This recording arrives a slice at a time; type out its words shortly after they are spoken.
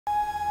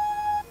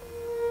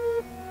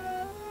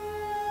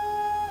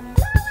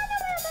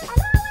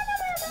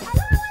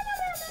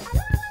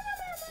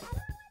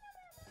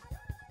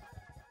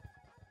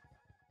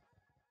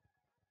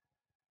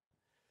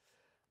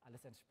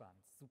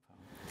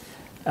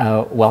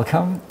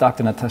Welcome,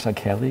 Dr. Natasha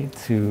Kelly,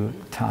 to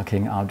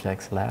Talking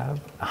Objects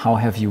Lab. How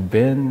have you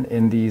been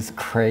in these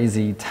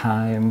crazy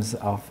times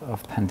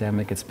of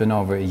pandemic? It's been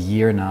over a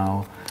year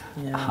now.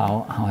 Yeah.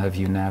 How have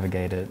you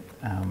navigated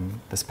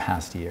this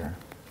past year?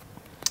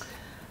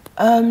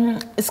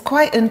 It's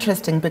quite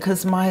interesting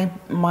because my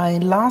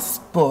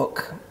last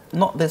book,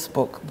 not this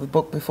book, the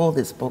book before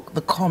this book,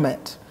 The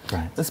Comet,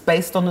 right, was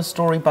based on a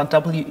story by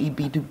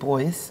W.E.B. Du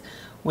Bois,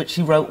 which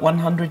he wrote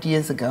 100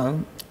 years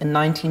ago in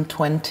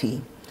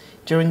 1920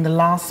 during the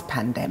last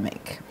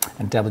pandemic.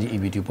 And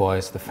W.E.B. Du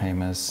Bois, the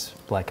famous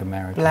Black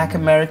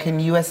American,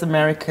 US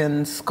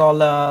American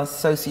scholar,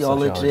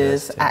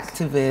 sociologist,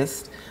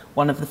 activist,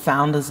 one of the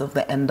founders of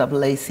the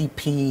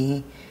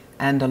NAACP,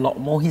 and a lot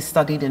more. He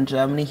studied in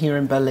Germany, here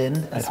in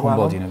Berlin as well.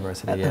 Humboldt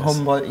University, at the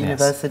Humboldt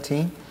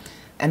University.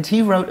 And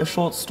he wrote a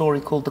short story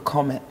called The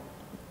Comet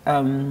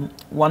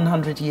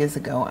 100 years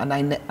ago. And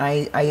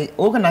I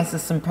organized a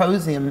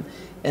symposium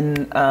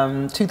in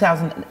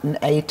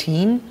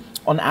 2018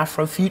 on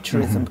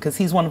Afrofuturism, because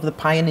he's one of the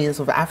pioneers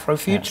of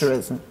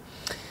Afrofuturism.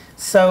 Yes.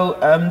 So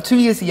 2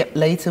 years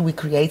later, we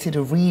created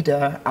a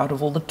reader out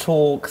of all the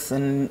talks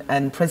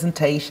and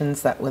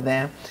presentations that were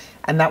there.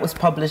 And that was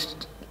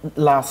published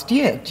last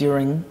year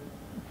during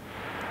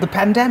the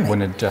pandemic.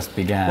 When it just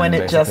began. When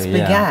it just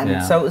began.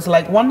 Yeah. So it was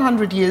like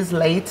 100 years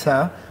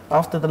later,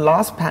 after the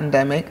last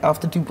pandemic,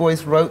 after Du Bois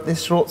wrote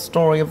this short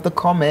story of the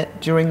comet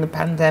during the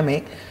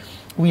pandemic,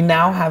 we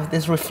now have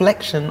this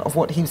reflection of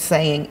what he was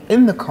saying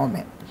in the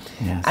comet.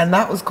 Yes. And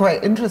that was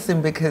quite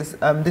interesting because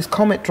this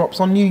comet drops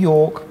on New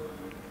York,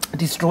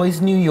 destroys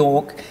New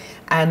York,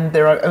 and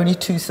there are only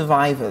two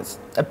survivors,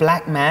 a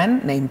black man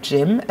named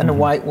Jim and a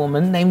white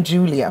woman named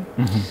Julia.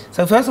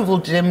 So first of all,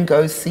 Jim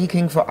goes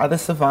seeking for other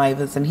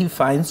survivors and he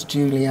finds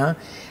Julia.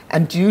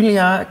 And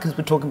Julia, because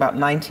we're talking about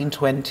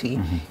 1920,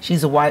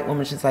 she's a white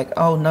woman. She's like,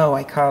 oh no,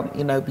 I can't,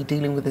 be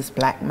dealing with this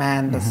black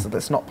man.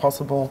 That's not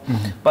possible.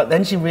 But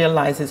then she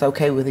realizes,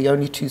 okay, we're the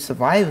only two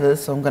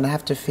survivors, so I'm going to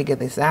have to figure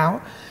this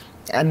out.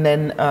 And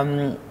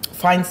then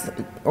finds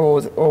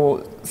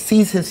or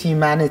sees his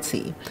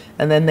humanity,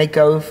 and then they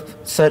go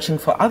searching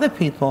for other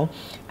people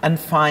and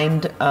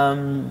find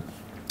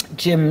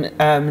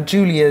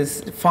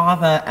Julia's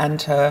father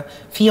and her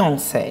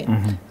fiance,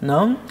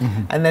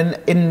 and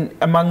then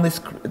among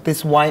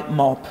this white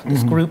mob,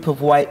 this group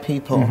of white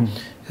people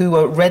who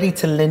are ready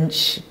to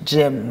lynch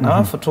Jim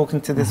for talking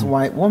to this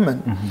white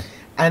woman,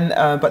 and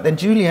but then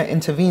Julia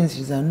intervenes.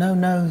 She says,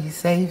 no, he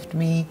saved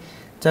me,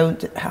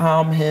 don't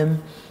harm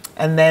him.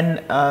 And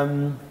then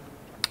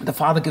the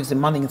father gives him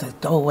money and says,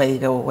 go away,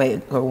 go away,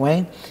 go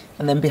away.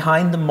 And then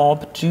behind the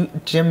mob,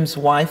 Jim's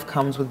wife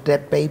comes with a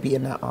dead baby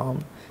in her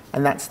arm.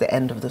 And that's the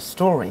end of the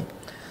story.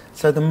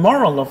 So the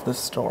moral of the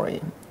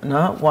story,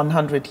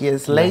 100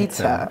 years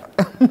later,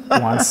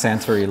 1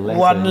 century later,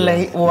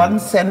 one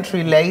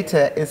century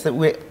later, is that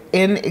we're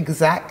in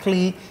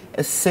exactly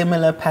a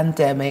similar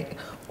pandemic,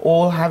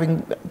 all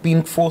having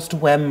been forced to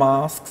wear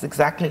masks,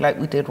 exactly like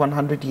we did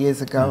 100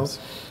 years ago. Yes.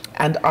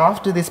 And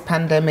after this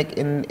pandemic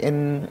in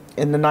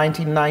the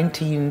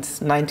 1919s,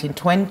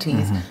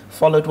 1920s,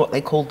 followed what they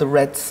called the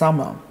Red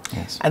Summer.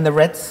 Yes. And the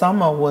Red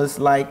Summer was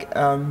like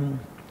a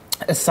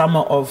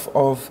summer of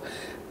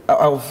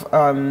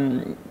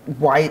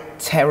white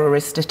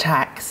terrorist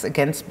attacks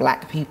against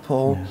black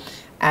people,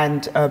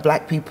 and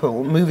black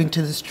people moving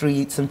to the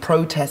streets and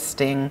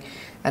protesting.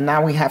 And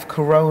now we have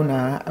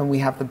Corona, and we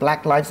have the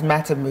Black Lives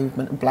Matter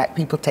movement, and black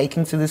people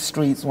taking to the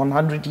streets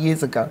 100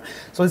 years ago.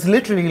 So it's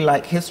literally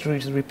like history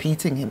is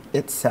repeating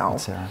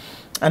itself.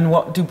 And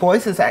what Du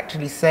Bois is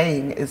actually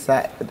saying is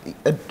that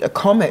a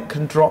comet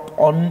can drop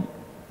on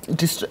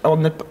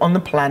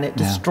the planet,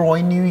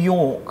 destroy New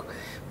York,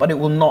 but it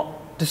will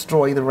not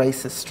destroy the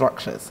racist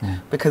structures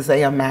because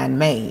they are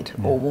man-made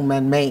or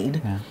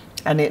woman-made.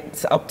 And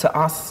it's up to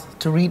us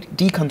to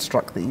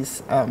deconstruct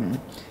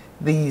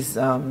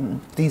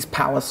these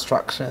power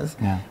structures.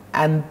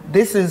 And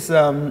this is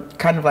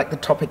kind of like the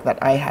topic that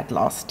I had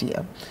last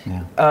year,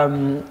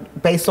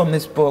 based on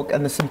this book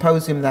and the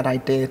symposium that I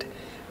did,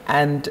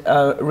 and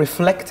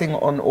reflecting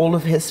on all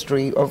of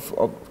history, of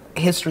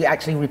history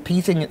actually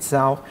repeating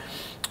itself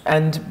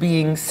and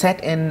being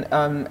set in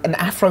an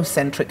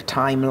Afrocentric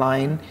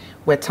timeline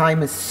where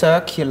time is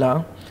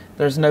circular.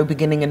 There's no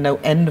beginning and no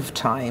end of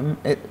time.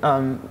 Based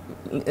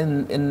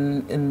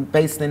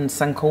in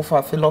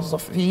Sankofa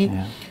philosophy,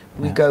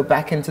 we go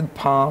back into the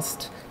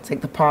past,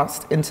 take the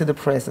past into the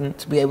present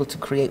to be able to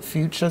create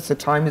future. So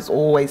time is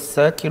always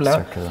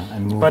circular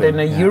and moving, but in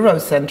a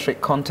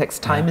Eurocentric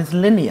context, time is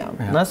linear.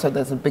 So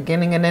there's a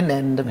beginning and an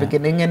end, a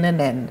beginning and an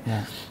end.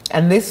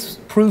 And this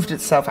proved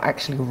itself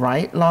actually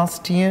right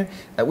last year,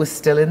 that we're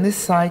still in this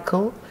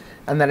cycle,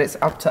 and that it's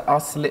up to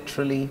us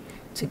literally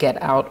to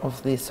get out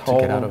of this To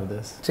get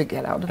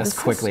out of this as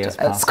quickly as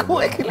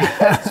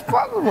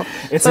possible.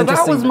 So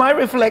that was my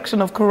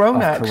reflection of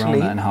Corona,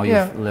 actually. Corona and how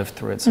you've lived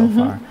through it so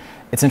far.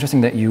 It's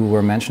interesting that you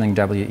were mentioning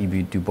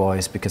W.E.B. Du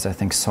Bois, because I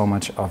think so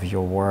much of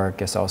your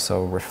work is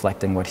also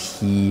reflecting what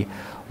he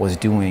was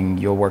doing.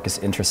 Your work is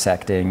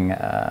intersecting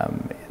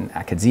in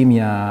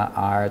academia,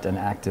 art, and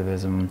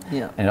activism.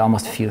 Yeah. And it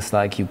almost feels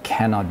like you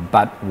cannot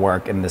but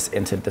work in this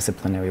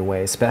interdisciplinary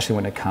way, especially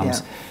when it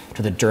comes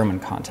to the German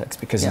context.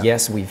 Because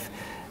yes, we've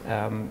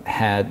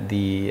had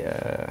the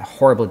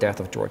horrible death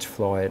of George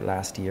Floyd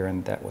last year,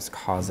 and that was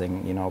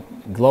causing, you know,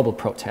 global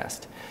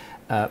protest.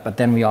 But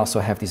then we also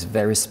have these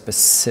very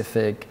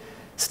specific,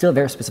 still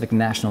very specific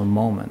national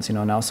moments, you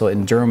know, and also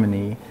in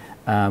Germany,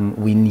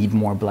 we need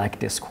more Black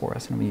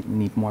discourse, and we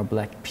need more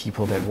Black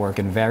people that work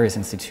in various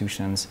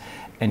institutions.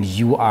 And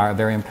you are a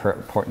very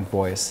important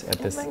voice at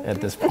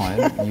this point.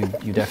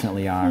 You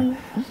definitely are.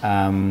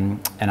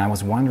 And I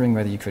was wondering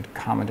whether you could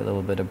comment a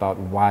little bit about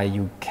why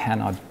you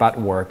cannot but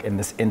work in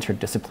this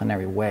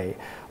interdisciplinary way.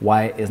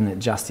 Why isn't it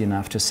just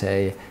enough to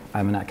say,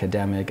 I'm an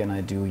academic and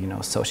I do, you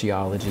know,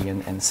 sociology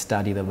and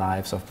study the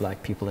lives of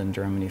Black people in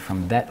Germany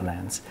from that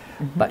lens,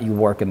 but you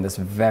work in this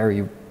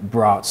very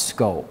broad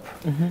scope.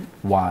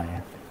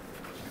 Why?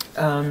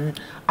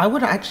 I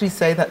would actually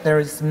say that there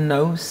is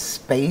no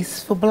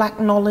space for Black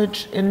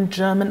knowledge in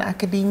German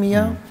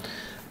academia.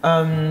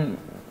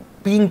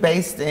 Being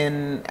based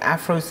in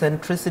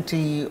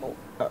Afrocentricity,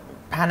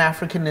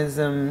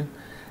 Pan-Africanism,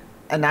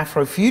 and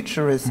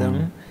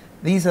Afrofuturism,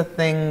 these are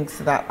things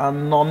that are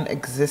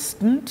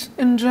non-existent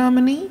in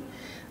Germany.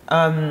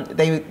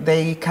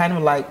 They kind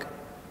of like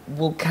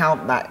will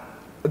count that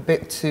a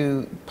bit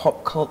to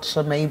pop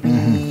culture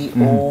maybe,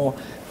 or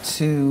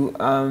to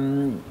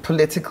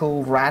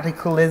political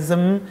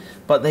radicalism,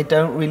 but they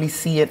don't really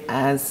see it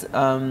as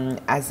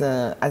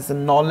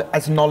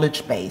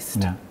knowledge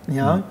based.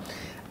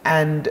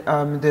 And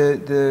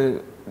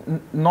the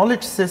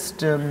knowledge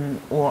system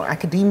or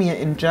academia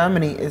in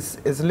Germany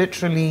is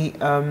literally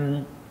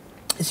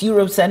it's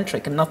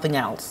Eurocentric and nothing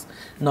else.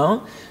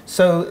 No?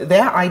 So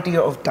their idea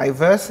of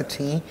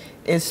diversity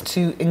is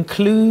to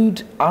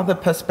include other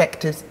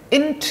perspectives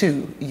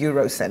into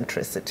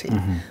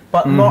Eurocentricity,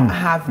 but not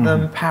have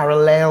them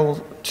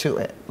parallel to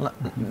it.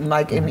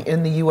 Like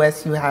in the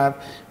US, you have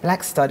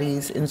Black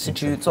Studies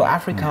Institutes or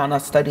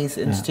Africana Studies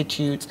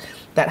Institutes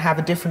that have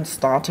a different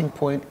starting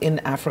point in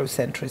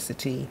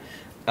Afrocentricity,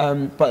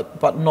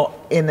 but not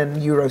in a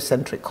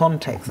Eurocentric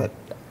context. That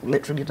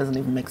literally doesn't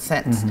even make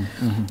sense.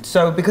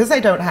 So because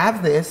I don't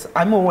have this,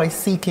 I'm always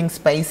seeking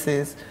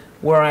spaces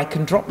where I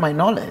can drop my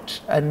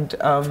knowledge. And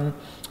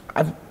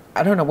I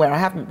don't know where I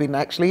haven't been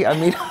actually. I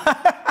mean,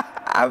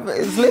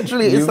 it's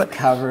literally... You've like,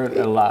 covered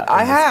a lot.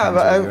 I have.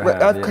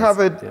 I've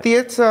covered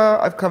theatre,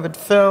 I've covered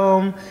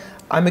film,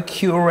 I'm a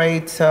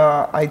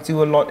curator, I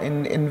do a lot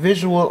in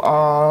visual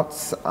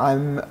arts,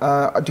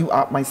 I do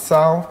art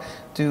myself.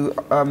 So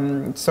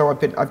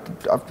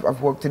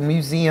I've worked in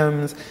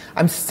museums.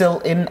 I'm still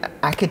in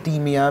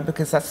academia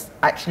because that's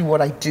actually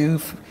what I do,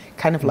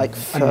 kind of like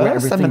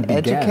first. I'm an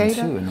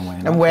educator, too, in a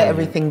way, and where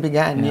everything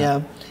began.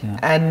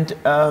 And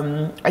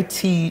I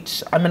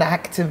teach. I'm an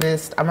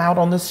activist. I'm out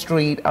on the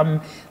street.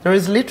 There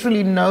is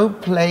literally no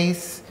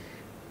place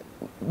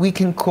we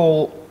can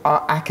call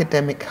our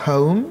academic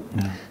home.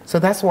 So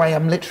that's why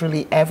I'm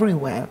literally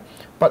everywhere.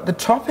 But the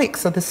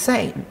topics are the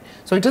same.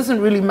 So it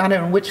doesn't really matter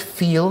in which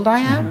field I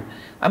am.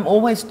 I'm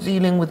always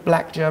dealing with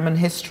Black German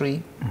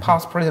history,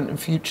 past, present, and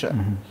future.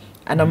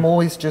 And I'm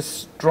always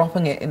just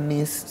dropping it in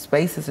these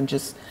spaces and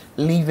just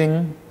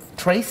leaving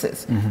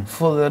traces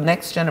for the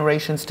next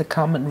generations to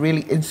come and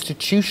really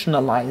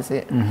institutionalize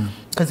it.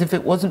 Because if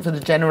it wasn't for the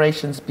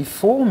generations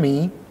before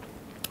me,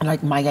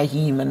 like Maya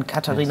Him and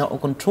Katharina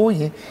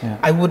Oguntoye,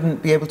 I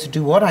wouldn't be able to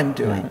do what I'm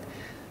doing.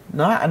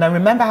 No? And I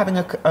remember having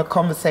a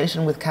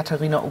conversation with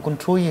Katharina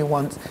Oguntoye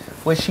once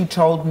where she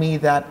told me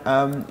that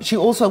she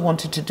also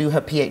wanted to do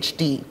her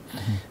PhD,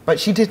 but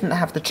she didn't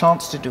have the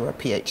chance to do her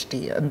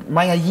PhD. And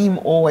Maya Yim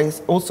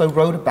also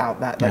wrote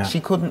about that she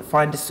couldn't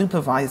find a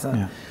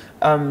supervisor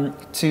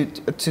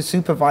to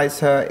supervise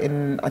her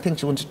in, I think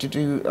she wanted to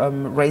do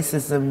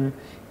racism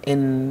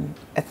in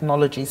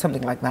ethnology,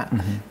 something like that.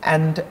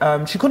 And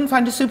she couldn't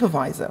find a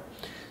supervisor.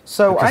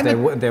 So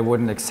because they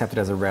wouldn't accept it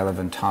as a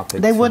relevant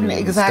topic. They wouldn't,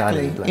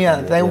 exactly.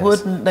 They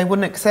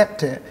wouldn't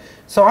accept it.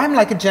 So I'm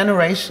like a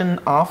generation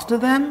after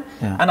them,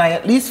 and I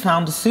at least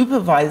found a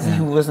supervisor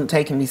who wasn't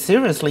taking me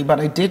seriously, but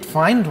I did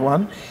find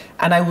one,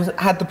 and I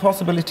had the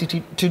possibility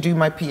to do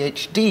my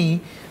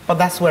PhD, but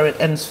that's where it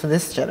ends for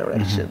this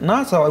generation.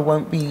 No, so I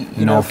won't be,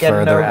 no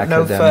further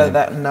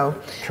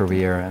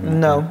career.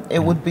 It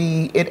would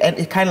be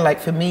it kind of like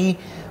for me.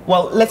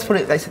 Well, let's put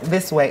it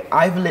this way: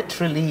 I've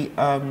literally.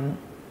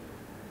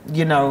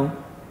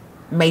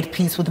 Made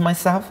peace with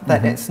myself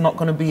that it's not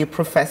going to be a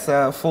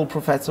professor, full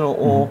professor,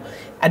 or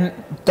and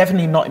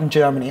definitely not in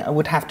Germany. I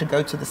would have to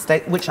go to the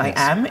States, which I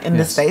am in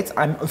the States.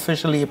 I'm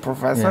officially a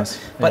professor,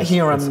 but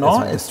here I'm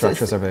not. The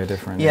structures are very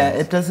different.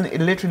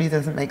 It literally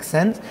doesn't make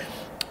sense.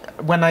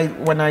 When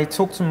I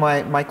talk to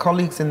my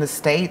colleagues in the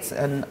States,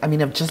 and I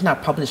mean, I've just now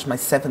published my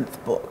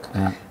 7th book,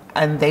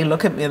 and they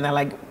look at me and they're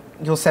like,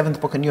 "Your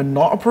 7th book, and you're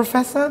not a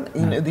professor?"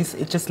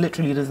 It just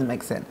literally doesn't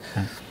make sense.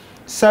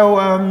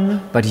 So,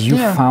 but you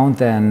found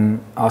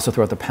then also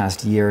throughout the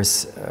past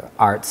years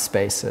art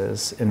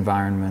spaces,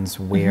 environments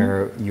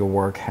where your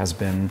work has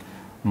been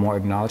more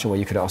acknowledged, where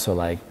you could also,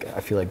 like, I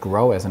feel like,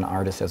 grow as an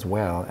artist as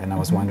well. And I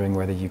was wondering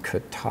whether you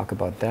could talk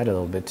about that a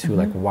little bit too.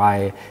 Like,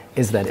 why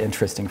is that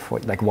interesting for,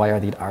 like, why are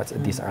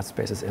these art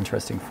spaces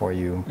interesting for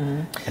you?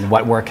 And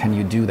what work can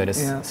you do that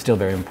is still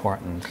very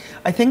important?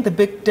 I think the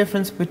big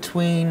difference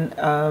between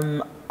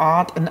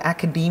art and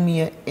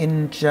academia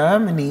in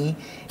Germany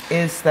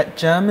is that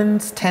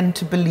Germans tend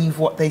to believe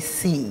what they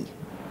see.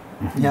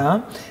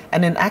 Yeah,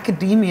 and in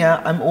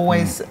academia, I'm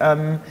always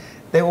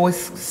they always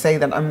say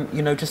that I'm,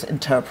 you know, just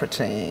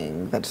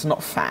interpreting, that it's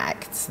not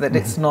facts, that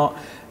it's not,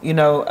 you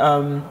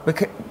know,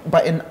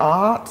 but in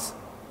art,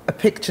 a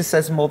picture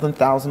says more than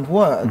 1,000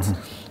 words.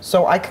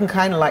 So I can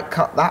kind of like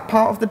cut that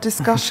part of the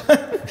discussion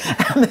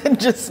and then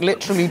just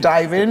literally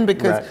dive in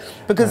because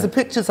the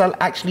pictures are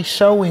actually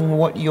showing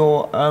what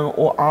your,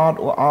 or art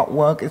or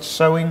artwork is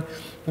showing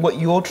what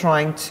you're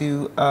trying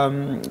to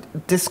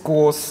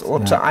discourse or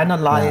to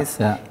analyze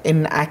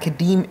in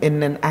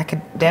an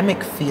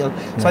academic field.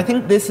 So I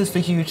think this is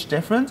the huge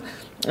difference.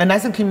 And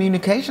as a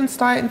communication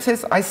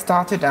scientist, I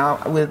started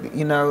out with,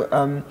 you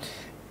know,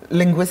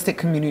 linguistic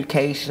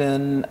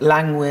communication,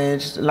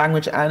 language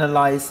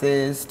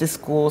analysis,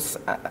 discourse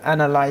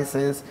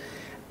analysis,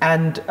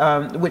 and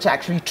which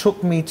actually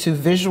took me to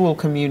visual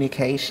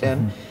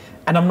communication.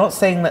 And I'm not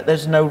saying that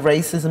there's no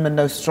racism and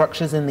no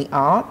structures in the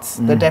arts.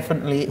 There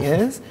definitely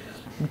is.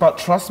 But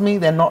trust me,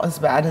 they're not as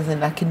bad as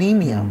in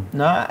academia.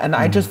 No? And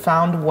I just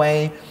found a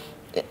way,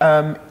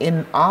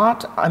 in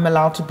art, I'm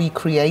allowed to be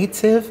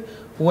creative,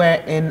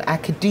 where in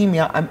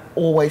academia, I'm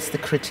always the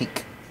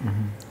critique.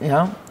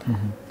 Yeah?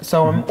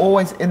 So I'm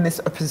always in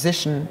this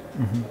opposition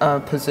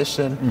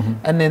position.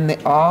 And in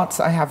the arts,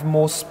 I have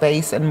more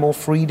space and more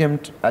freedom.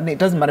 And it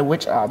doesn't matter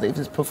which art, if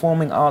it's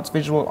performing arts,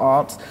 visual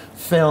arts,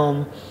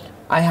 film,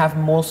 I have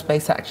more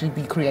space to actually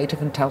be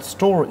creative and tell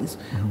stories,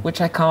 which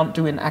I can't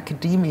do in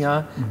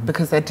academia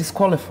because they're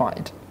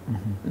disqualified.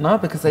 No,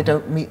 because they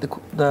don't meet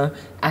the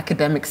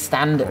academic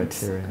standards.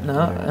 Criteria,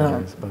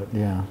 no, but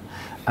yeah.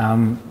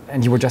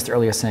 And you were just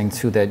earlier saying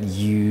too that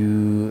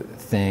you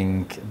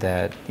think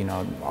that, you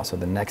know, also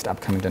the next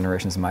upcoming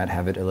generations might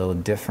have it a little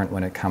different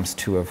when it comes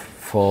to a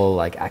full,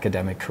 like,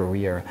 academic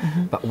career.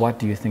 But what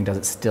do you think does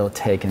it still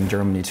take in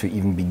Germany to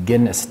even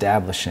begin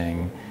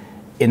establishing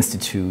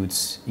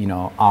institutes, you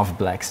know, of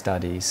Black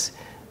studies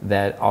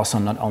that also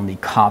not only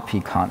copy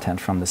content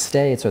from the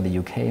States or the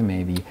UK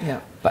maybe,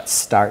 but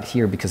start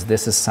here? Because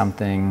this is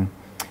something,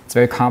 it's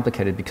very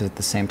complicated, because at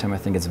the same time I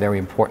think it's very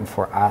important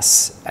for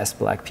us as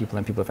Black people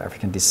and people of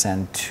African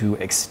descent to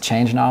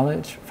exchange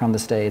knowledge from the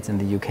States and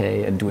the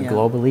UK and do it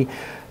globally.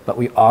 But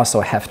we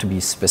also have to be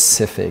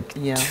specific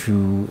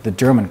to the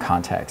German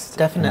context.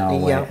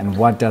 Definitely, And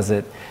what does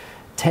it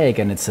take?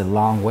 And it's a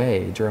long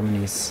way.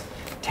 Germany's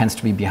tends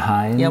to be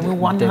behind. Yeah, we're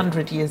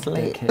 100 years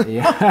late.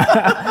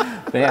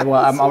 Well,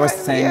 I'm always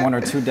saying 1 or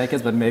 2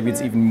 decades, but maybe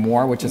it's even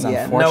more, which is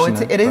unfortunate. No,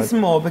 it is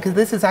more, because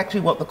this is actually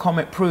what the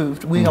comet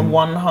proved. We are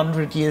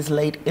 100 years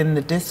late in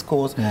the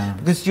discourse,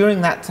 because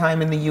during that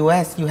time in the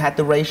US, you had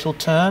the racial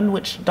turn,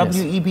 which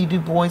W.E.B. Du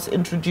Bois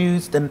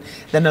introduced, and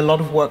then a lot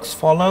of works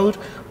followed.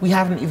 We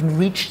haven't even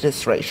reached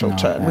this racial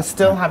turn. We're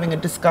still having a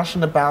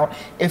discussion about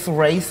if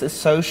race is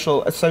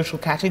a social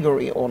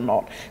category or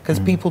not, because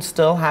people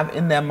still have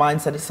in their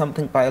minds that it's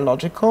something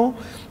biological,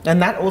 and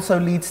that also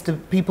leads to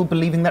people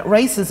believing that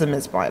racism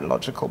is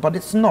biological, but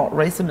it's not.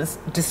 Racism is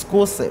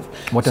discursive.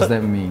 What does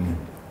that mean?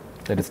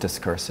 That it's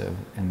discursive?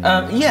 In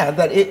the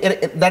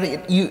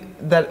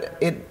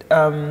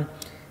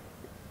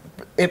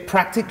it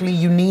practically,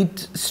 you need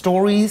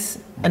stories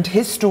and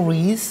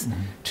histories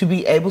to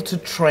be able to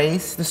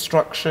trace the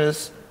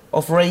structures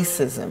of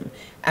racism.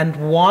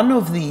 And one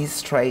of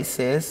these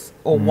traces,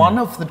 or one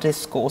of the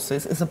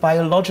discourses, is a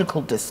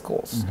biological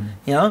discourse.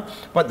 Yeah,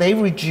 but they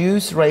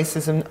reduce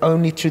racism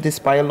only to this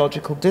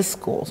biological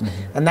discourse,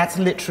 and that's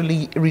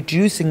literally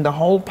reducing the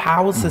whole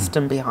power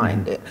system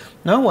behind it.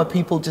 No, where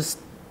people just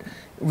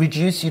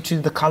reduce you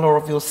to the color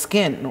of your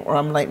skin, or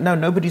I'm like, no,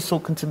 nobody's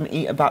talking to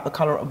me about the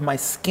color of my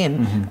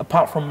skin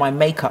apart from my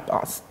makeup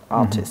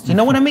artist. You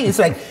know what I mean? It's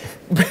like,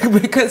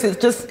 because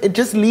it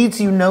just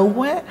leads you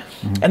nowhere.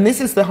 And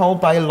this is the whole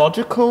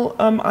biological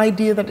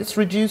idea that it's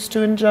reduced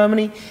to in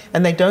Germany,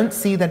 and they don't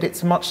see that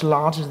it's much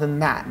larger than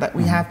that, that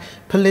we have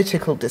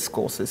political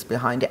discourses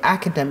behind it,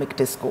 academic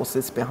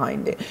discourses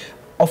behind it.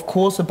 Of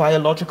course, a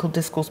biological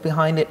discourse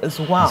behind it as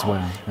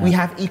well. We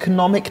have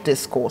economic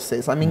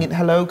discourses. I mean,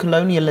 hello,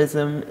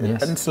 colonialism,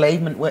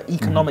 enslavement were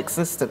economic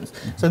systems.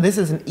 So this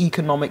is an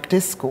economic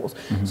discourse.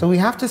 So we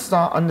have to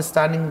start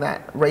understanding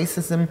that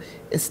racism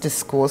is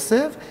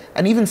discursive.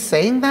 And even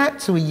saying that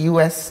to a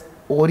US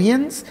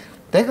audience,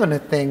 they're going to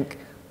think,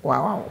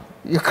 wow,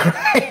 you're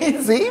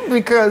crazy,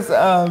 because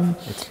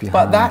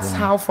but that's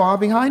how far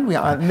behind we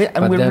are,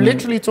 and we're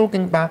literally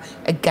talking about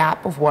a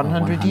gap of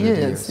 100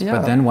 years.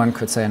 But then one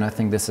could say, and I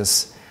think this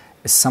is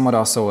is somewhat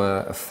also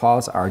a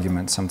false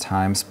argument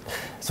sometimes.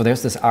 So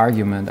there's this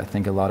argument, I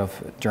think a lot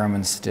of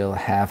Germans still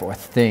have or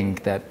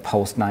think, that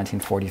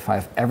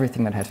post-1945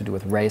 everything that had to do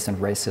with race and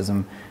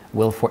racism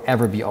will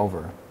forever be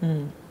over.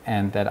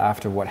 And that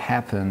after what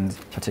happened,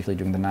 particularly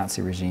during the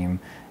Nazi regime,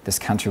 this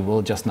country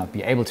will just not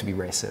be able to be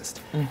racist,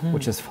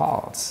 which is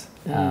false.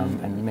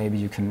 And maybe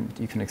you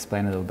can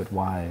explain a little bit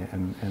why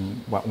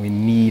and what we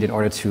need in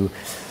order to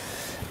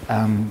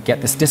get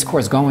this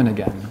discourse going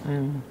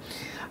again.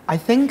 I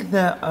think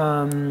that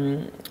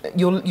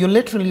you're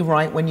literally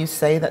right when you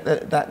say that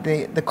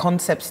the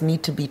concepts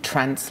need to be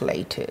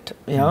translated.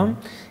 You know,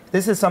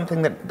 this is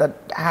something that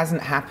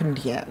hasn't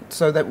happened yet,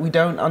 so that we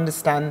don't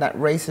understand that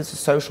race is a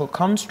social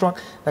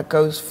construct that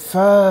goes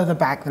further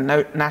back than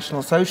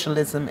National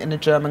Socialism in a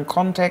German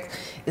context.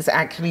 Is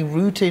actually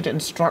rooted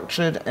and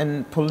structured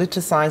and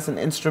politicized and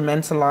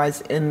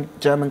instrumentalized in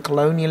German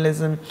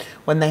colonialism,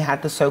 when they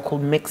had the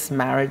so-called mixed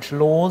marriage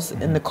laws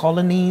in the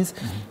colonies,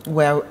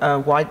 where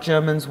white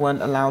Germans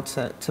weren't allowed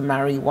to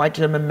marry, white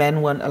German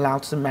men weren't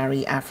allowed to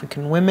marry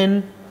African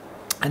women.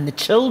 And the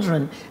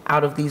children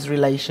out of these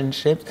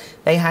relationships,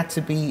 they had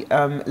to be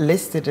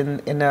listed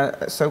in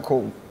a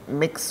so-called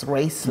mixed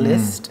race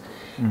list.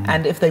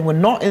 And if they were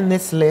not in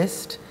this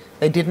list,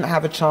 they didn't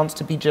have a chance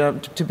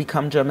to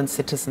become German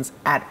citizens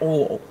at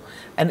all.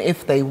 And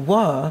if they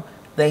were,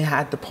 they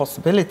had the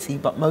possibility,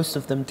 but most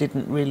of them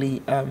didn't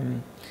really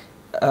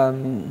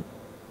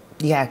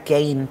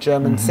gain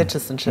German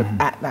citizenship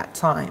at that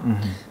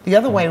time. The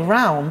other way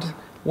around,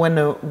 when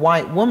a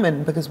white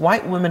woman, because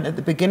white women at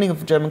the beginning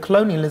of German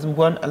colonialism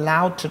weren't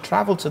allowed to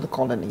travel to the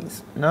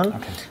colonies,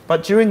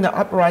 but during the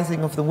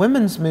uprising of the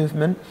women's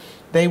movement,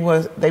 they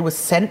were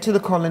sent to the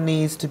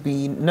colonies to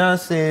be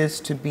nurses,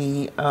 to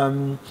be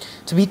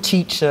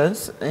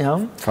teachers, you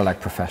know, for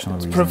like professional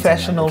reasons.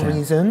 Professional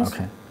reasons.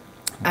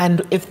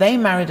 And if they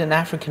married an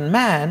African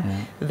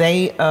man,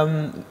 they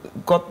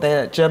got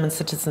their German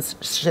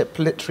citizenship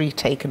literally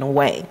taken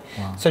away.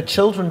 So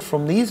children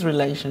from these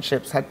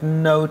relationships had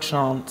no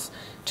chance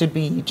to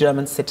be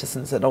German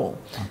citizens at all.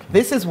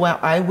 This is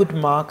where I would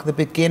mark the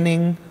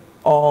beginning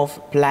of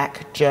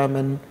Black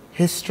German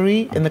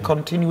history in the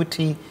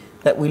continuity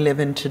that we live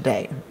in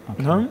today.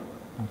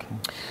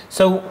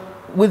 So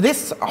with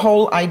this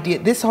whole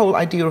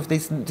idea of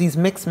these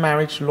mixed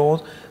marriage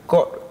laws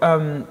got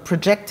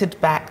projected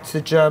back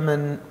to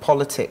German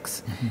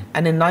politics.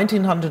 And in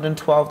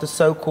 1912, the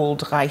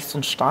so-called Reichs-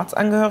 und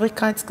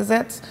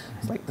Staatsangehörigkeitsgesetz,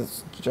 it's like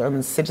this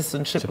German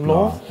citizenship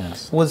law,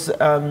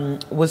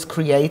 was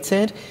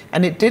created.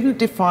 And it didn't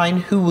define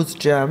who was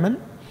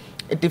German,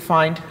 it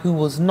defined who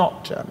was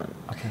not German.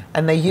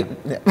 And they used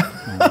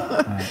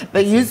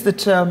the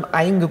term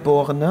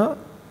Eingeborene.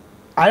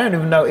 I don't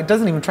even know, it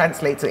doesn't even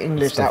translate to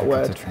English, that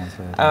word.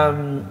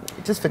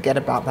 Just forget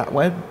about that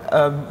word.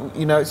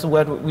 You know, it's a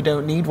word we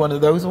don't need, one of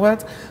those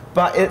words.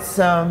 But it's,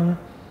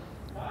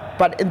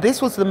 but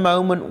this was the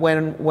moment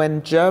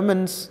when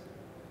Germans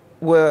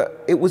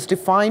it was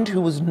defined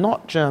who was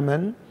not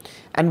German,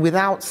 and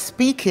without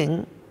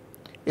speaking,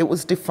 it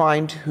was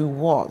defined who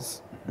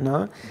was.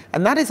 No?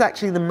 And that is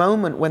actually the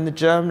moment when the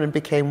German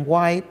became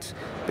white,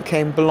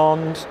 became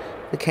blonde,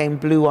 became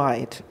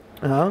blue-eyed.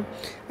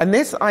 And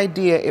this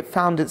idea, it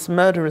found its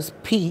murderous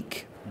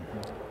peak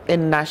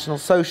in National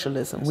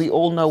Socialism. We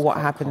all know what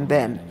happened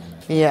then.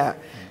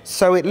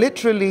 So it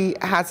literally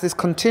has this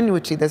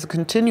continuity. There's a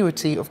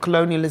continuity of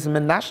colonialism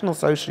and National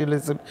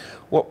Socialism,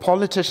 what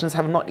politicians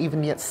have not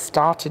even yet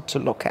started to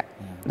look at.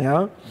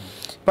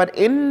 But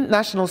in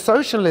National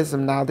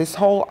Socialism now, this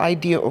whole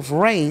idea of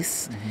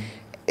race,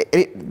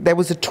 there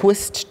was a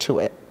twist to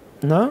it.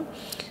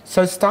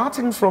 So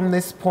starting from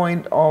this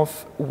point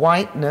of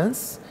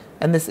whiteness,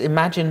 and this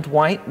imagined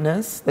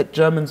whiteness, that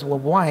Germans were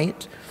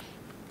white,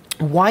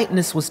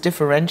 whiteness was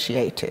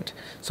differentiated.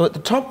 So at the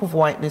top of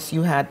whiteness,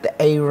 you had the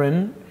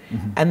Aryan,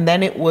 and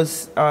then it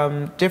was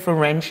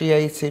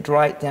differentiated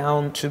right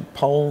down to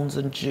Poles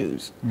and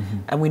Jews.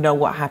 And we know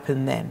what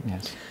happened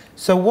then.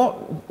 So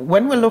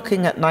when we're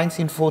looking at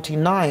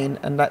 1949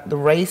 and that the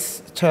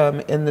race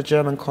term in the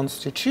German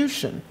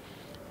constitution,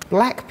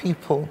 Black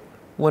people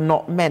were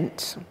not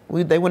meant.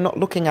 They were not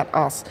looking at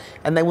us,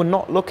 and they were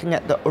not looking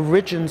at the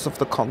origins of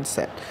the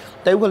concept.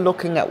 They were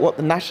looking at what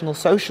the National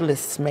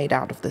Socialists made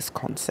out of this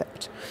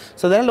concept.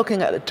 So they're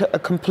looking at a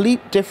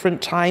complete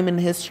different time in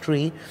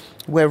history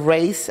where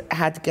race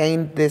had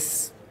gained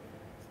this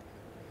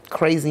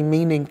crazy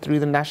meaning through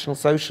the National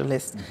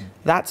Socialists.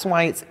 That's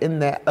why it's in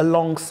there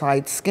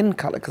alongside skin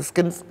color, because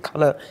skin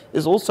color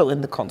is also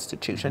in the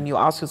Constitution. You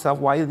ask yourself,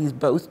 why are these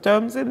both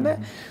terms in there?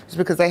 It's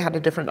because they had a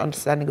different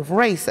understanding of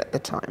race at the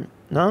time.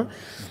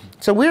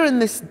 So we're in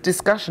this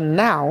discussion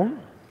now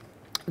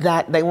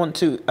that they want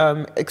to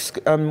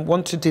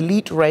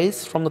delete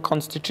race from the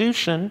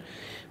Constitution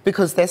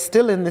because they're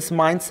still in this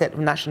mindset of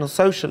National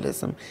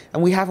Socialism,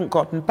 and we haven't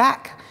gotten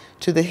back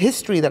to the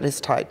history that is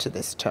tied to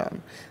this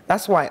term.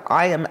 That's why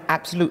I am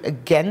absolutely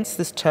against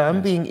this term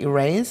being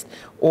erased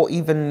or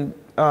even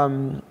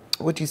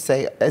what do you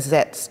say,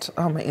 ersetzt.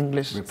 Oh, my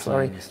English,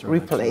 sorry.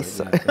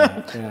 Replace.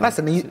 That's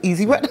an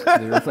easy word.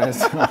 They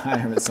replace, I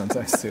hear it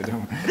sometimes too.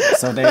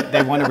 So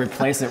they want to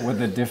replace it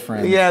with a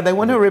different... Yeah, they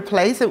want to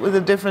replace it with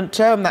a different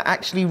term that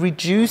actually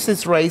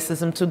reduces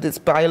racism to this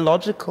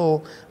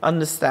biological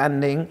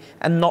understanding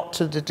and not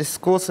to the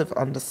discursive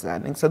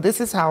understanding. So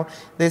this is how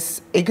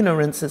this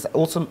ignorance is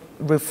also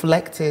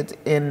reflected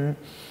in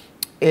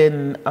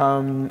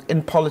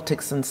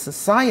politics and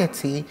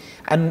society,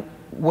 and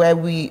where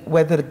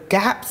the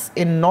gaps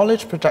in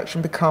knowledge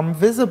production become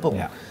visible.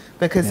 Yeah.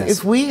 Because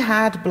if we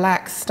had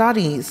black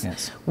studies,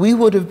 yes. we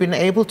would have been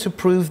able to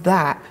prove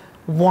that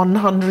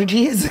 100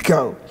 years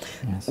ago,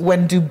 yes.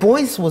 when Du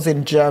Bois was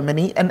in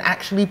Germany and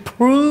actually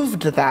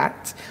proved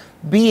that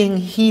being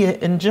here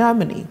in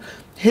Germany.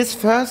 His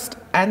first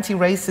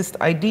anti-racist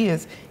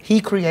ideas he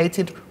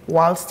created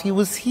whilst he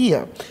was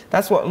here.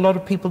 That's what a lot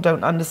of people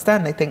don't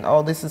understand. They think,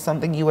 oh, this is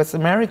something US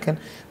American,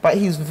 but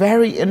he's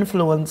very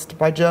influenced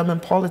by German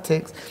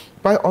politics,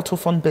 by Otto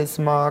von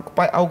Bismarck,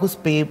 by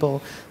August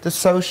Bebel, the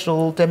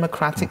Social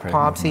Democratic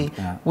Party,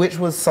 yeah. which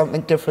was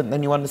something different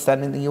than you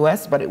understand in the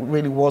US, but it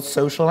really was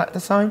social at the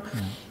time.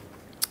 Yeah.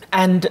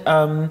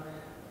 And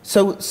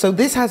so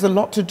this has a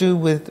lot to do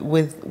with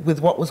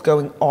what was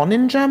going on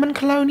in German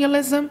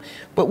colonialism,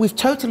 but we've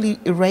totally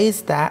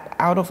erased that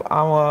out of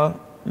our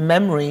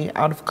memory,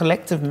 out of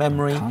collective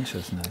memory,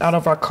 out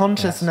of our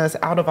consciousness,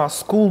 yes. out of our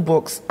school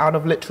books, out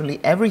of literally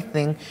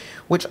everything,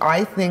 which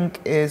I think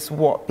is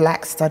what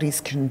black studies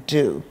can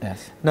do.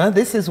 Yes. Now,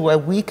 this is where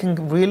we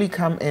can really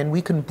come in,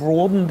 we can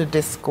broaden the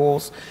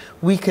discourse,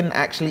 we can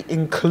actually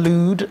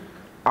include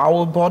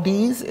our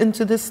bodies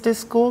into this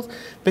discourse,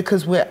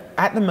 because we're,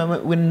 at the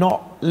moment, we're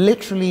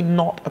literally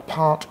not a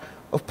part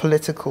of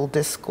political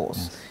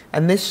discourse. Yes.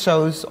 And this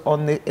shows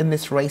in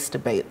this race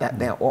debate that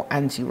or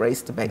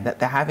anti-race debate that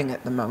they're having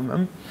at the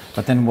moment.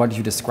 But then what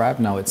you describe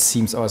now, it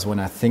seems always, when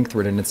I think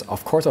through it, and it's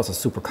of course also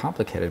super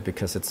complicated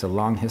because it's a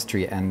long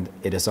history, and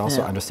it is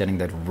also understanding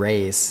that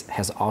race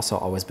has also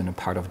always been a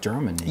part of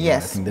Germany.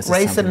 Yes, I think this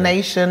race and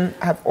nation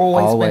have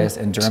always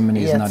been... and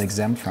Germany yes. is not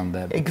exempt from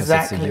that because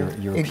exactly. it's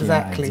a European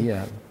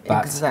idea.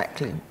 But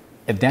exactly.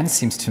 It then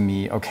seems to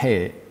me,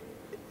 okay,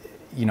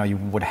 you know, you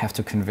would have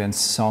to convince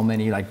so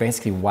many, like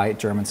basically white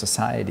German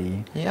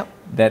society, yep.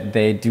 that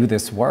they do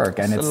this work,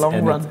 and it's a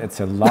long run. It's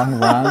a long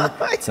run.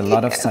 It's a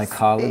lot of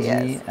psychology,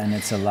 yes. and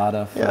it's a lot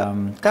of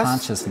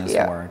consciousness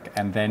work,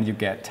 and then you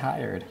get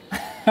tired.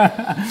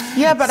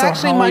 Yeah, but so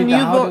actually, my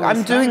new book,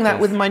 I'm doing that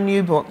with my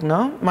new book.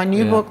 No, my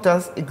new book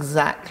does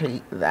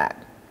exactly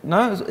that.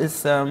 No,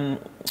 it's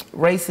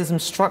racism,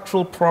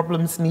 structural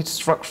problems need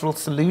structural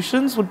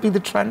solutions would be the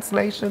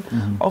translation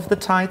of the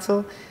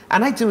title.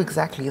 And I do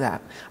exactly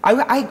that.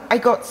 I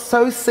got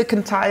so sick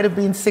and tired of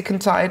being sick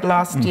and tired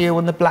last year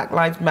when the Black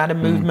Lives Matter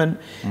movement,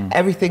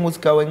 everything was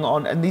going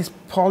on, and these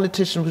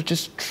politicians were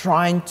just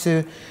trying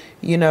to,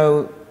 you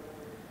know,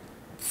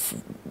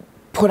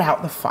 put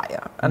out the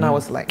fire. And I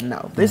was like,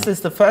 no, this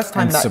is the first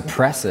time and that...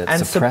 suppress it.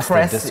 And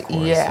suppress the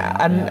discourse.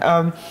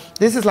 And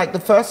this is like the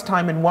first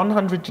time in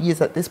 100 years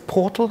that this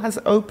portal has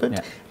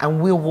opened,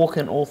 and we're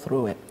walking all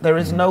through it. There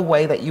is no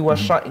way that you are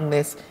shutting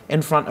this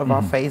in front of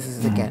our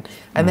faces again.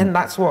 And then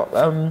that's what,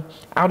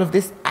 out of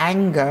this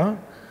anger,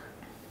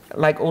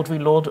 like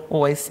Audre Lorde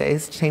always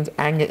says, change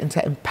anger into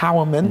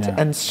empowerment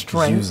and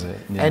strength.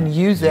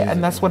 Use it.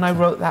 And that's when I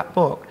wrote that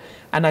book.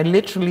 And I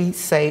literally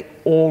say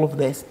all of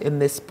this in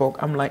this book.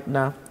 I'm like,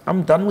 no,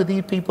 I'm done with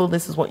you people.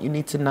 This is what you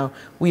need to know.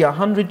 We are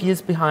 100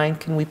 years behind.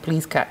 Can we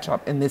please catch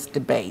up in this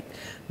debate?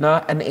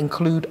 No, and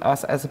include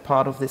us as a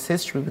part of this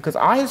history, because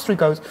our history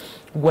goes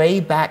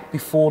way back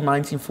before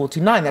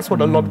 1949. That's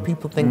what a lot of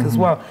people think as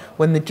well.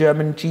 When the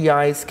German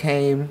GIs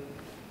came,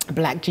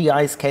 black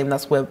GIs came,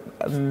 that's where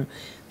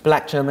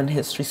Black German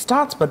history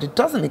starts, but it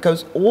doesn't. It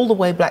goes all the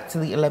way back to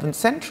the 11th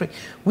century.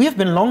 We have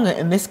been longer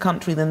in this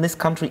country than this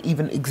country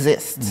even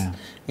exists.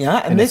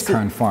 And in its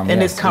current form.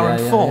 In its current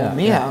form,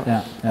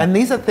 And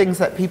these are things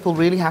that people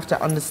really have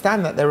to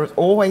understand, that there has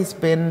always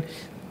been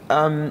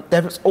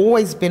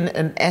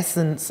an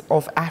essence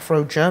of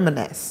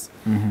Afro-Germanness.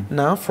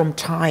 No, from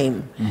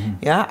time,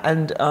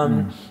 and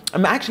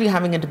I'm actually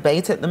having a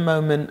debate at the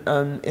moment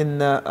in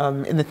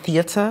the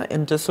theater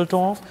in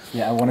Düsseldorf.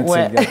 Yeah, I wanted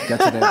to get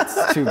to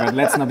that too, but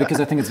let's not, because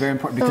I think it's very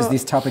important, because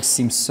these topics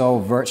seem so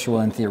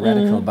virtual and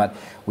theoretical, but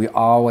we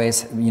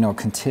always, you know,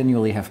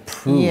 continually have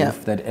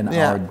proof that in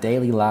our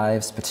daily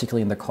lives,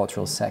 particularly in the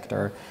cultural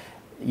sector,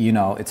 you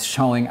know, it's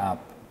showing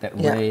up. That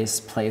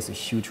race plays a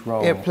huge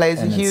role. It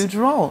plays a huge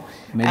role.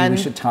 Maybe we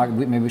should talk.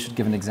 Maybe we should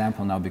give an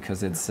example now,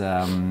 because it's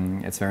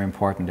very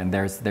important. And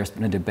there's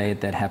been a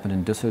debate that happened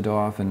in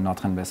Düsseldorf, in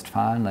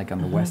Nordrhein-Westfalen, like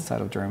on the west side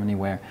of Germany,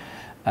 where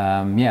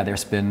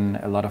there's been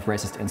a lot of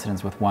racist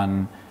incidents with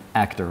one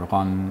actor,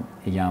 Ron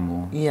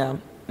Iyamu.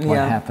 What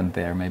happened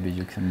there? Maybe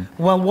you can...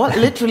 Well, what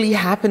literally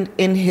happened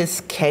in his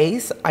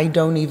case, I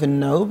don't even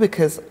know,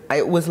 because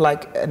it was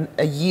like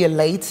a year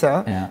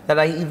later that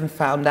I even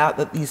found out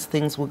that these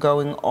things were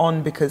going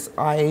on, because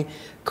I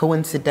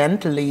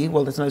coincidentally,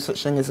 well, there's no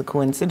such thing as a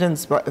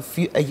coincidence, but a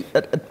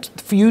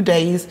few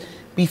days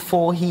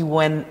before he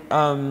went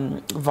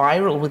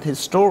viral with his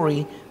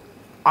story,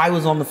 I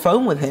was on the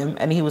phone with him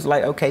and he was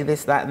like, okay,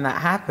 this, that, and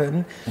that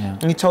happened. Yeah.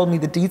 And he told me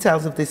the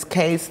details of this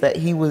case, that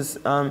he was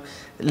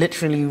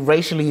literally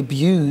racially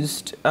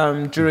abused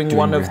during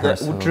one of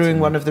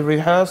the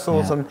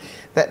rehearsals, Yeah. and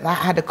that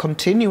had a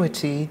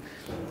continuity.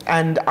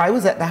 And I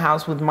was at the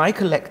house with my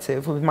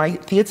collective, with my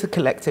theatre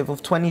collective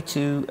of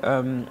 22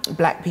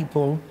 black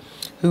people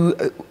who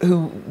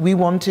we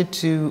wanted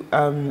to,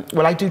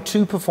 well, I do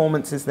 2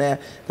 performances there.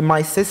 The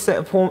My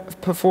Sister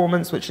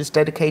performance, which is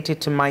dedicated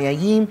to Maya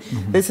Yim.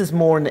 This is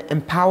more an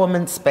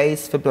empowerment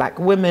space for black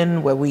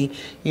women, where we,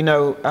 you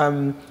know,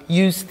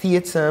 use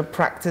theatre,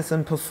 practice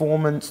and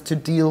performance to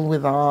deal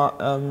with our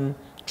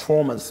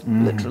traumas,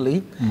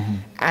 literally.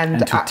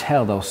 And to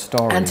tell those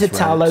stories. And to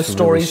tell those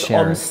stories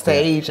on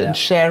stage and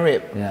share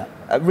it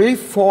really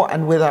for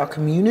and with our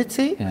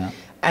community. Yeah.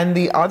 And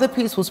the other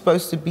piece was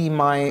supposed to be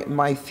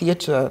my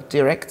theatre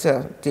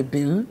director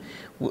debut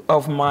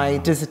of my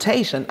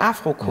dissertation,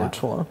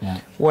 Afro-Culture,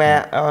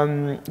 where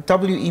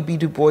W.E.B.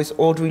 Du Bois,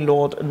 Audre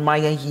Lorde and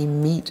Maya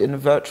Yim meet in a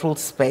virtual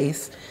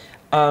space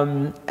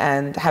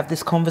and have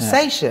this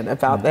conversation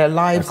about their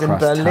lives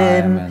across in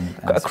Berlin,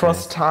 and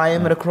across space.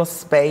 time and across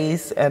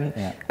space, and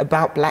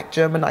about black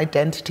German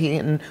identity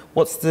and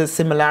what's the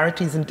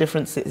similarities and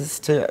differences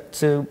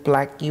to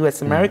black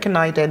US American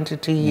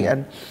identity.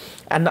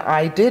 And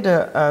I did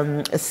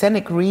a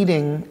scenic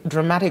reading,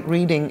 dramatic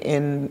reading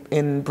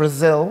in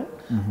Brazil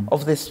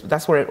of this.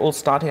 That's where it all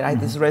started. I had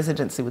this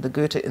residency with the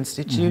Goethe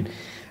Institute,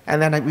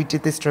 and then we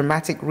did this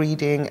dramatic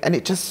reading, and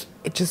it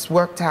just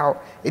worked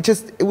out.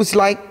 It was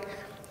like,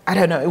 I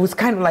don't know, it was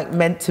kind of like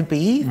meant to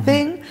be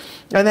thing.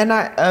 And then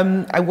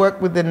I worked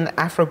with an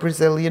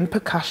Afro-Brazilian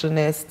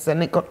percussionist,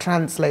 and it got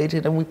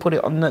translated, and we put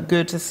it on the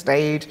Goethe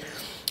stage.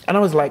 And I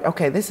was like,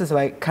 okay, this is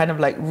like kind of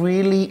like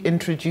really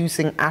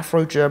introducing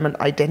Afro-German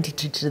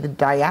identity to the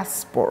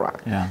diaspora.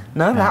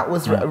 That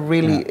was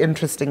really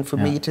interesting for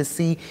me to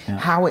see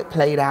how it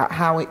played out,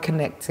 how it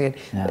connected.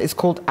 It's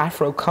called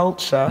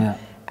Afro-Culture,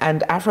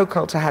 and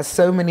Afro-Culture has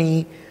so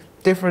many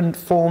different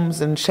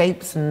forms and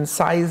shapes and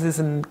sizes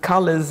and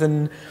colors,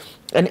 and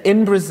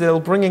in Brazil,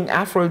 bringing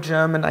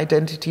Afro-German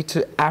identity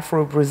to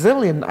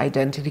Afro-Brazilian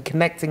identity,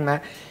 connecting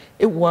that,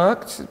 it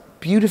worked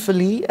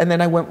beautifully. And then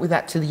I went with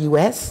that to the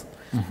US.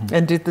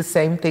 And did the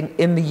same thing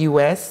in the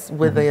US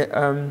with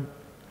in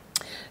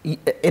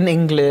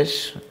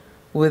English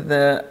with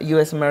the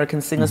US American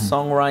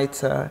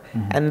singer-songwriter,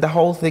 and the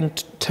whole thing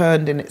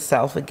turned in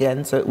itself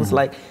again. So it was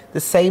like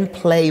the same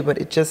play, but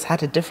it just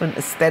had a different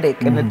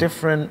aesthetic and a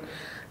different,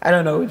 I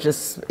don't know, it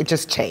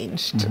just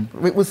changed.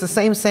 It was the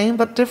same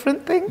but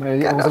different thing.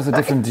 It was a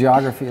different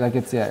geography. Like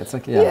it's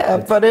like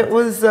but it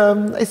was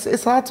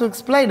it's hard to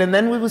explain. And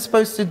then we were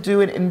supposed to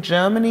do it in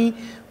Germany.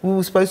 We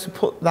were supposed to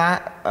put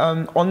that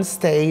on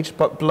stage,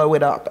 but blow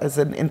it up as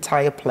an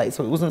entire play.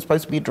 So it wasn't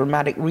supposed to be a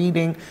dramatic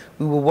reading.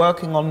 We were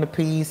working on the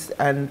piece,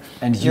 and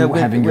you know,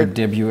 having your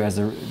debut as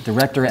a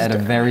director at a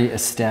very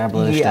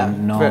established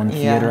and known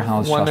theater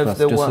house, Schauspielhaus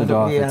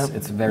Düsseldorf.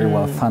 It's very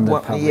well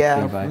funded publicly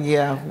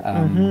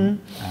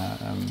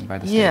by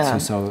the state.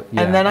 So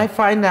and then I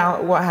find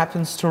out what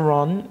happens to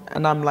Ron,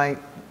 and I'm like,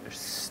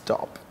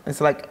 stop.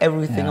 It's like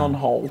everything on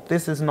hold.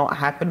 This is not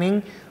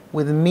happening.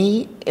 With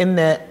me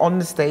on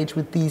the stage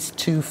with these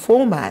 2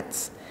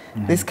 formats,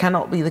 this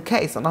cannot be the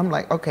case. And I'm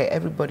like, okay,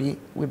 everybody,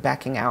 we're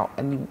backing out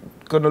and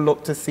gonna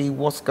look to see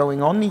what's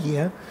going on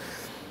here.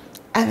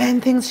 And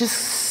then things just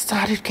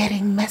started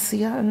getting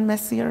messier and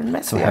messier and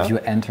messier. So have you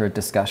entered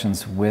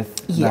discussions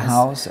with the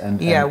house?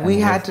 We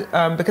had,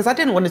 because I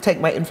didn't want to take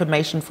my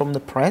information from the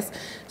press.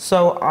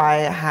 So I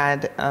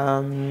had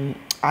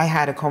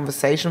a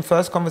conversation.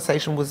 First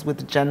conversation was with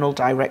the general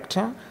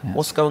director.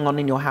 What's going on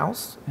in your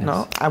house?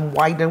 No, and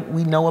why don't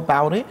we know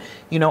about it?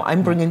 You know,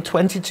 I'm bringing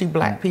 22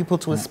 black people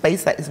to a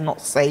space that is not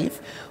safe.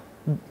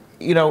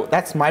 You know,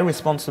 that's my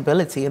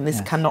responsibility, and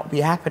this cannot be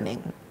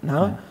happening.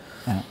 No.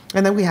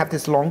 And then we have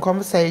this long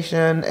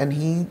conversation, and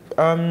he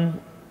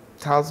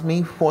tells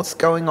me what's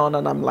going on,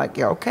 and I'm like,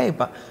 yeah, okay,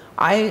 but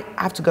I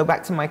have to go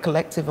back to my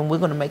collective, and we're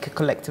going to make a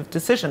collective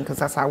decision, because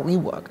that's how we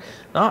work.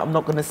 No, I'm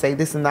not going to say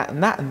this and that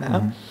and that and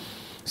that.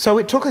 So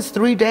it took us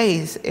 3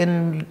 days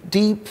in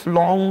deep,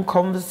 long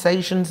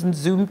conversations and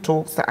Zoom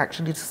talks to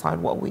actually decide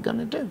what we're going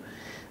to do.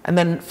 And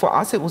then for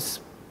us, it was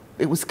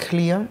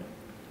clear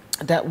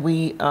that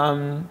we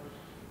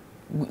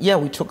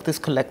took this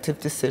collective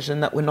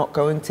decision that we're not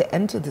going to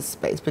enter this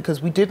space,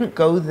 because we didn't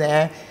go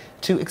there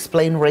to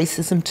explain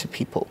racism to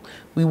people.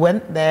 We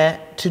went there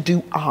to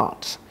do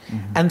art.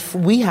 And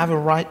we have a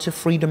right to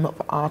freedom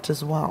of art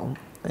as well,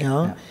 you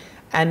know?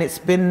 And it's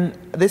been,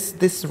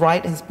 this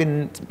right has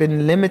been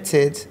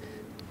limited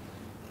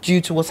due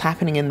to what's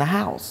happening in the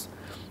house.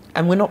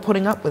 And we're not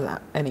putting up with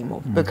that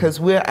anymore, because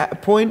we're at a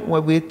point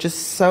where we're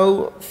just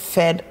so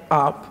fed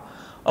up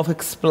of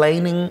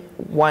explaining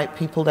white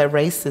people their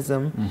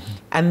racism,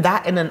 and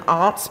that in an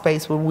art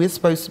space where we're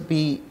supposed to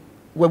be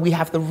where we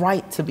have the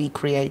right to be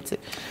creative.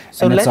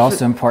 So and it's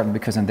also important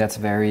because, and that's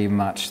very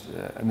much,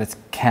 that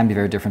can be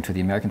very different to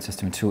the American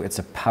system too. It's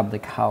a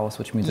public house,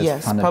 which means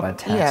it's funded by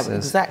taxes. Yeah,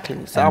 exactly.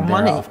 It's and our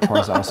money. There are, of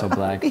course, also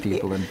black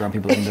people and brown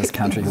people in this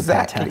country who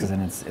pay taxes,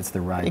 and it's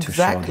the right to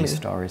show these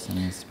stories in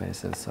these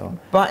spaces. So,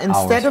 but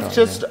instead of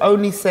just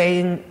only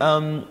saying,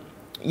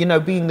 you know,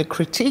 being the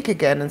critique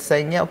again and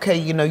saying, yeah, okay,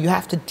 you know, you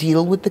have to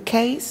deal with the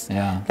case.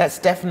 Yeah. That's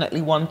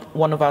definitely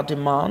one of our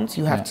demands.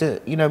 You have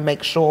to, you know,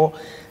 make sure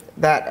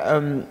that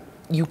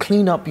you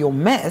clean up your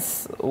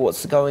mess,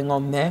 what's going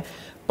on there.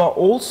 But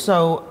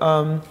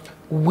also,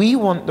 we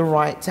want the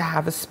right to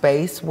have a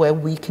space where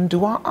we can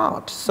do our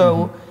art.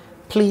 So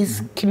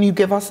please, can you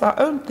give us our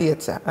own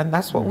theatre? And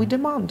that's what we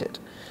demanded.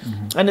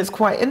 And it's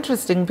quite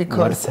interesting because...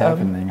 What is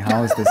happening?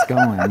 How is this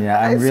going? Yeah,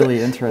 I'm really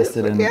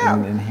interested in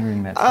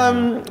hearing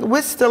that.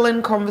 We're still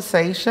in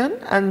conversation.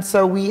 And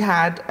so we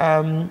had,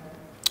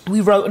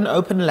 we wrote an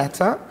open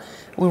letter.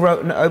 We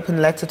wrote an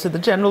open letter to the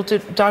general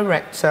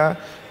director,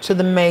 to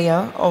the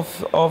mayor of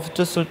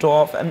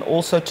Düsseldorf, and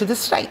also to the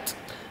state.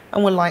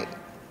 And we're like,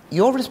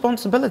 your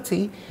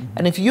responsibility,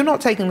 and if you're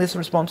not taking this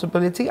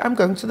responsibility, I'm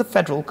going to the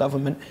federal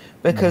government,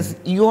 because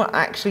you're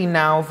actually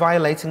now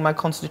violating my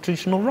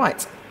constitutional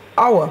rights.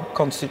 Our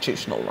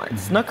constitutional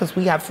rights, no, because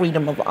we have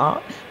freedom of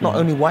art, not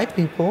only white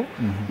people,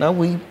 no,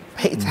 we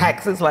pay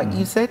taxes like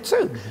you said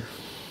too.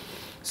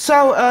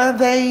 So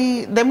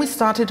then we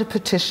started a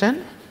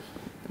petition,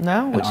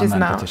 no, which is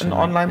now an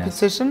online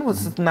petition, which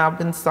has now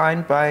been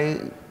signed by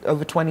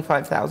over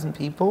 25,000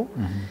 people,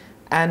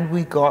 and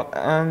we got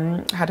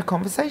had a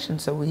conversation.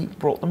 So we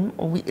brought them,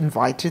 or we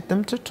invited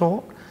them to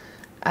talk,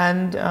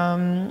 and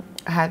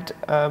had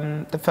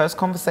the first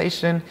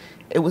conversation.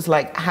 It was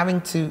like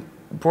having to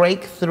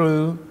break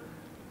through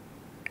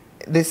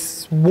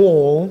this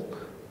wall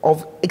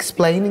of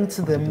explaining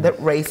to them that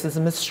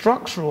racism is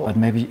structural. But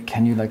maybe,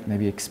 can you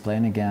maybe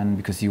explain again,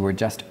 because you were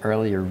just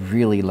earlier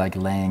really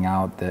laying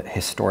out the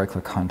historical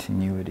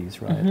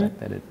continuities, right?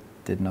 That it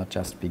did not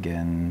just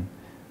begin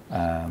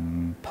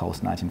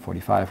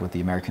post-1945 with the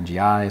American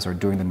GIs or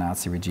during the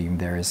Nazi regime.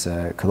 There is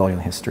a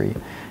colonial history.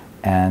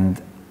 And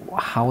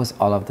how is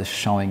all of this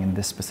showing in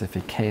this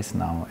specific case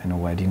now, in a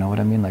way? Do you know what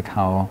I mean? Like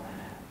how...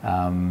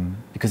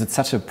 because it's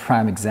such a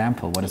prime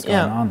example what is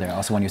going on there.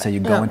 Also, when you say you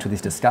go into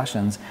these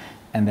discussions,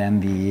 and then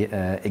the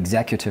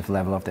executive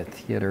level of that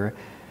theater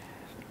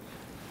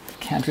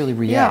can't really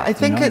react. Yeah, I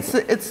think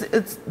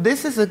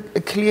this is a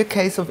clear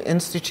case of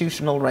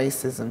institutional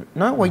racism,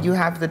 no? Where you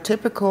have the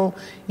typical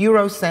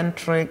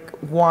Eurocentric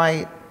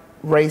white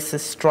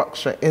racist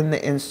structure in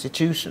the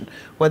institution,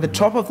 where the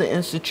top of the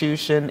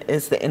institution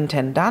is the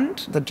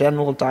intendant, the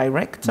general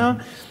director.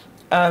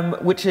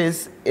 Which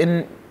is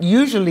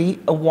usually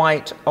a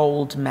white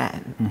old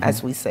man,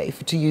 as we say,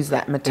 to use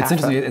that metaphor. It's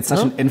interesting. It's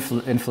such an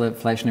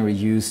inflationary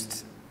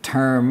used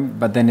term,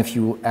 but then if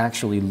you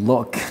actually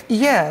look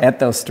at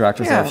those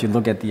structures, or if you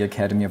look at the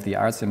Academy of the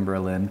Arts in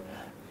Berlin,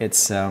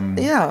 it's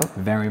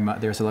very much,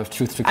 there's a lot of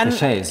truth to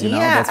cliches, you know?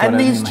 Yeah, that's what and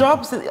I these mean.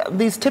 jobs,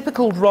 these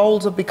typical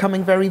roles are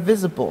becoming very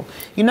visible.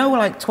 You know,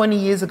 like 20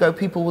 years ago,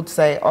 people would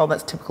say, oh,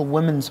 that's typical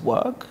women's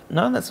work.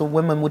 No, that's a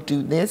women would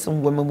do this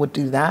and women would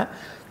do that.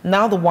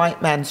 Now the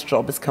white man's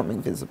job is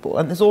coming visible,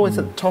 and it's always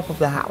at the top of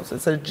the house.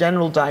 It's a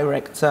general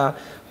director,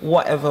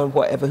 whatever,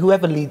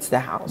 whoever leads the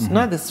house.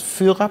 No, this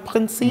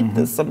Führerprinzip,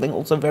 there's something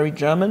also very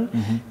German.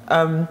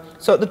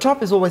 So at the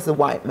top is always the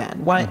white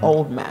man, white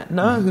old man,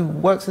 no, who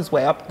works his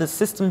way up. The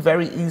system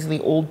very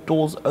easily, all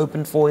doors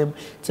open for him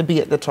to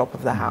be at the top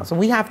of the house. And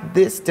we have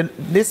this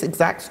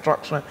exact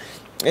structure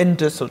in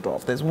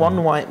Düsseldorf. There's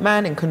one white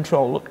man in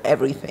control of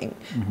everything,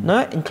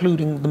 no,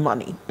 including the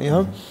money. You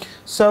know,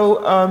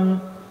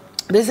 so.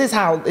 This is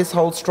how this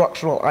whole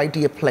structural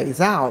idea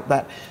plays out,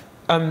 that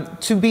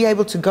to be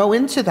able to go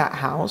into that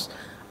house,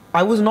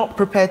 I was not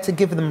prepared to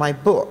give them my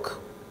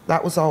book.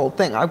 That was the whole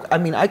thing. I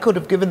mean, I could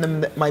have given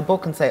them my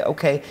book and say,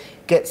 okay,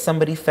 get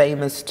somebody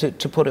famous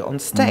to put it on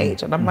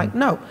stage. And I'm like,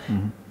 no.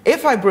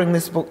 If I bring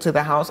this book to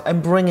the house,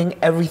 I'm bringing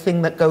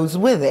everything that goes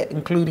with it,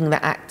 including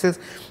the actors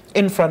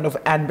in front of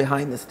and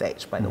behind the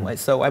stage, by the way.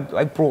 So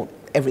I brought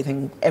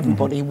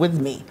everybody with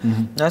me.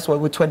 That's why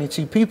we're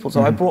 22 people.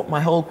 So I brought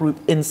my whole group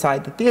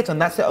inside the theater, and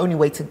that's the only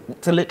way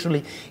to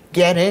literally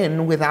get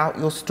in without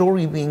your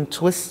story being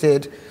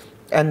twisted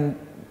and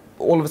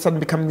all of a sudden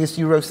becoming this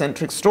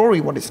Eurocentric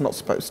story, what it's not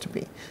supposed to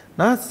be.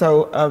 No?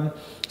 So,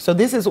 so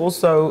this is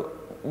also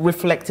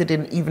reflected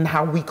in even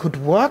how we could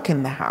work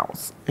in the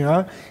house. You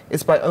know,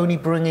 it's by only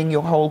bringing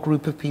your whole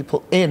group of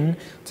people in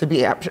to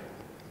be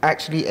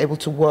actually able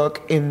to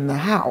work in the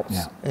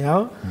house. You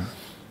know?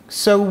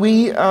 So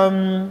we,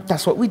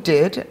 that's what we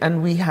did,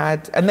 and we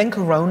had, and then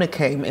Corona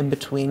came in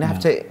between. I have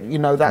to, you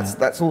know,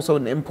 that's also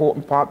an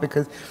important part,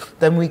 because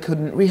then we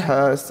couldn't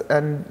rehearse,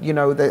 and you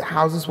know, the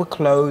houses were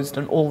closed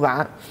and all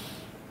that.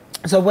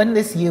 So when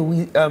this year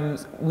we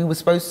were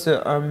supposed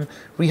to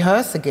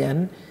rehearse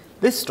again,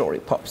 this story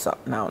pops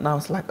up now, and I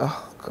was like,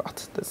 oh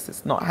God, this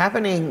is not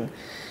happening.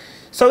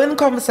 So in the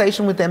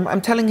conversation with them,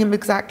 I'm telling him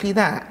exactly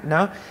that.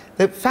 No,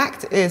 the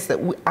fact is that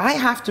I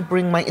have to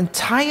bring my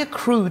entire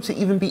crew to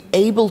even be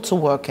able to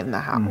work in the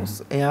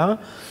house. Yeah.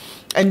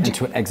 And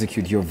to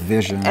execute your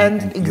vision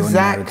and your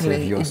exactly,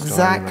 narrative, your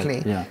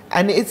exactly. Story, right?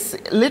 And it's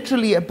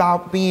literally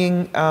about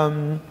being,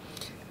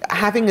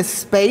 having a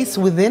space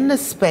within a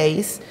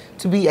space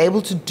to be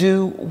able to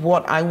do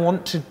what I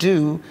want to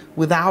do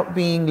without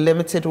being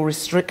limited or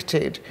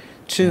restricted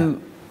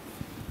to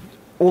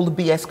all the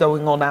BS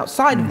going on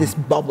outside of this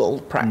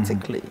bubble,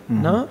 practically.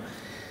 No?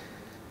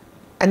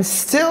 And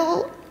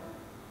still,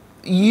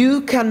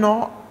 you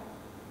cannot,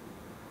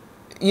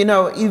 you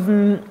know,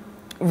 even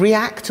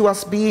react to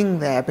us being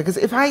there, because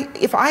if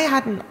I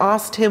hadn't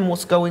asked him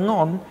what's going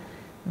on,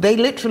 they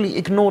literally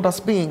ignored us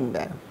being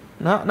there.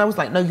 No? And I was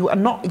like, no, you are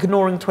not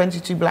ignoring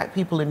 22 black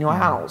people in your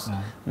house.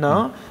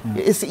 No?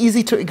 It's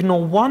easy to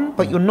ignore one,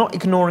 but you're not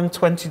ignoring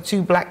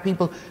 22 black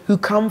people who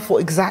come for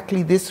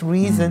exactly this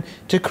reason,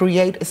 to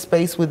create a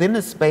space within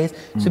a space,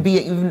 to be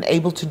even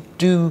able to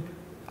do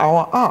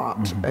our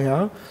art.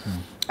 Yeah?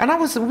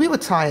 And we were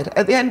tired.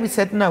 At the end, we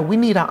said, no, we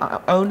need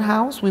our own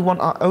house. We want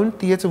our own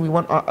theater. We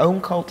want our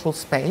own cultural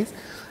space.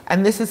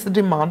 And this is the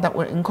demand that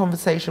we're in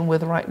conversation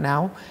with right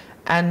now.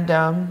 And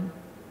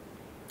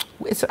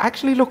it's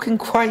actually looking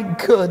quite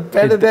good,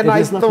 better than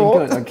I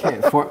thought. Good.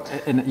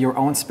 Okay, in your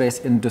own space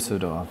in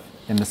Düsseldorf,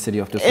 in the city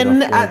of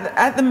Düsseldorf.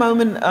 At the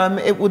moment,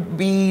 it would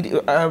be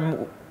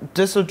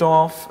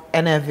Düsseldorf,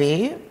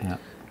 NRW.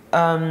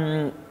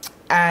 Yeah.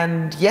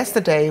 And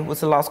yesterday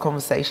was the last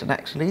conversation,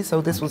 actually. So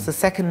this was the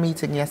second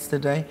meeting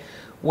yesterday,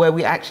 where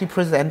we actually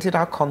presented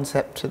our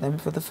concept to them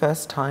for the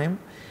first time.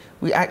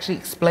 We're actually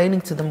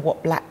explaining to them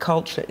what black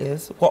culture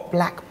is, what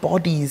black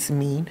bodies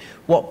mean,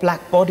 what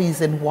black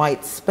bodies in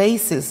white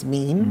spaces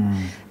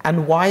mean,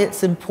 and why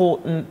it's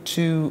important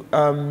to,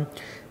 there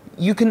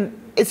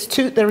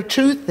are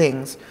two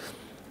things.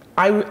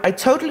 I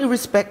totally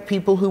respect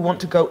people who want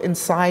to go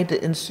inside the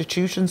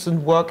institutions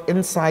and work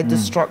inside the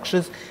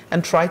structures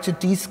and try to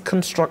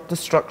deconstruct the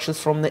structures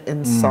from the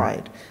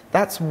inside.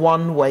 That's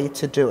one way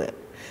to do it.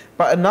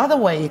 But another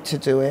way to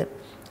do it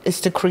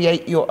is to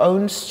create your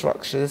own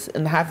structures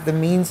and have the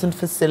means and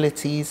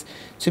facilities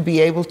to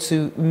be able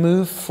to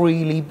move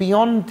freely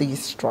beyond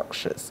these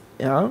structures.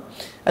 Yeah?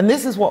 And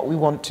this is what we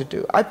want to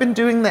do. I've been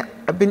doing that.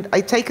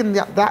 I've taken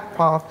that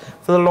path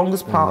for the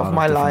longest part of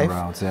my life.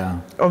 Routes,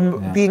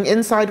 being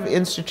inside of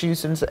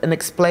institutions and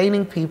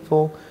explaining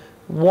people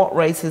what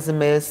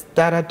racism is,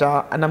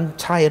 and I'm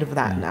tired of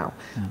that now.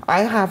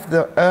 I have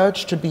the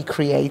urge to be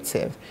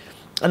creative.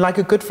 And like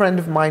a good friend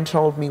of mine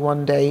told me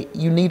one day,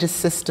 you need a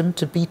system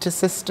to beat a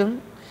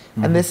system.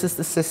 And this is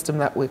the system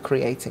that we're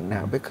creating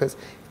now, because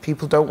if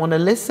people don't want to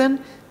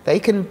listen, they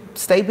can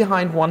stay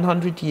behind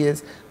 100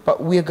 years,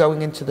 but we're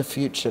going into the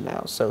future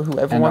now. So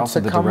whoever wants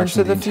to come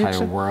into the future, the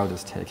entire world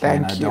is taking.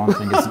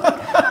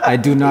 I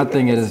do not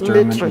think it is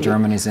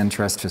Germany's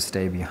interest to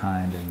stay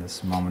behind in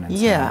this moment in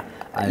time.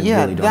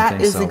 Really that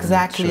is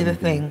exactly the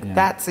thing. Yeah.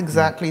 That's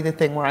exactly the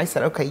thing where I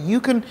said, okay, you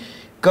can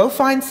go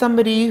find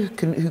somebody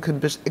who can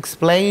just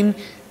explain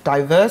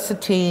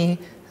diversity,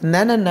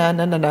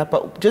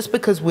 but just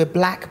because we're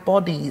black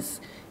bodies,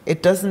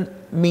 it doesn't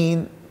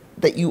mean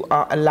that you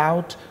are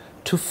allowed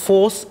to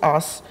force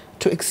us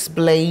to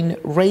explain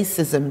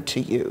racism to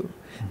you.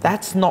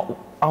 That's not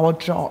our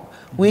job.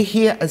 We're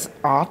here as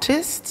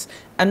artists,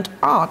 and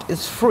art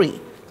is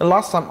free. The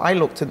last time I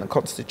looked in the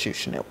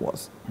Constitution, it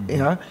was.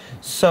 Yeah.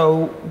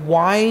 So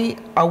why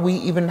are we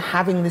even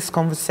having this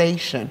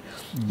conversation?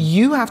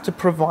 You have to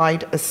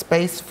provide a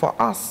space for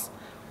us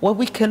where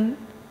we can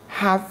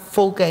have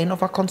full gain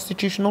of our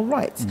constitutional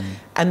rights.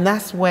 And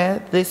that's where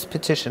this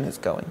petition is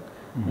going.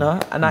 No?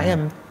 And I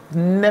have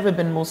never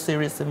been more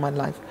serious in my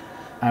life.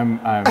 I'm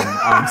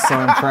so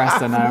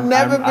impressed, and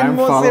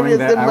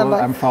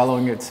I'm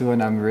following it too,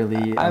 and I'm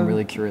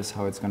really curious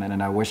how it's going to end.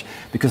 And I wish,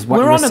 because what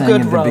you were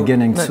saying in the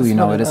beginning too, you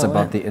know, it is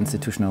about the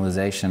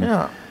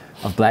institutionalization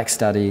of black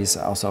studies,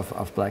 also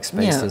of black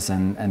spaces,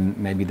 and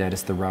maybe that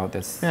is the route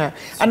that's.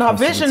 And our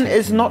vision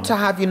is not to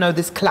have, you know,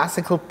 this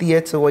classical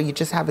theater where you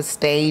just have a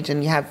stage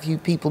and you have a few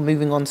people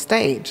moving on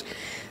stage.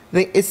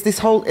 It's this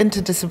whole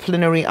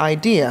interdisciplinary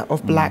idea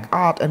of black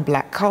art and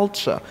black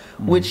culture,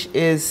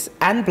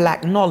 and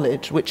black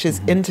knowledge, which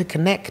is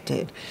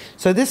interconnected.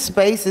 So this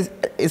space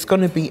is going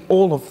to be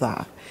all of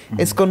that.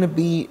 It's going to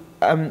be,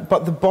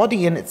 but the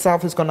body in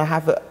itself is going to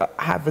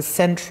have a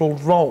central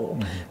role,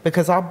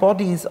 because our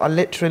bodies are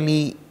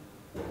literally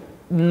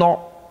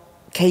not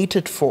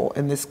catered for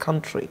in this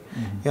country.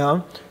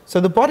 Yeah. So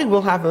the body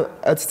will have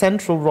a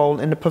central role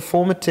in a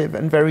performative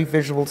and very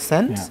visual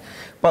sense,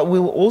 but we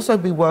will also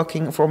be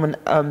working from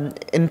an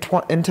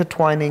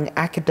intertwining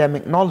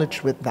academic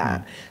knowledge with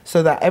that,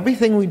 so that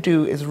everything we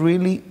do is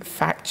really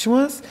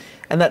factuous,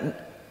 and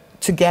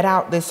that to get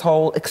out this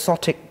whole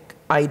exotic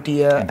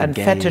idea and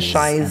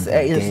fetishize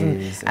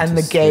and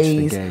the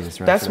gaze.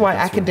 Right? That's why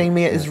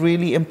academia is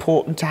really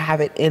important to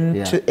have it in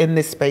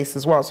this space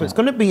as well. So it's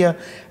going to be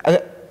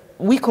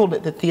we call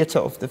it the theater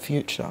of the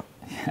future.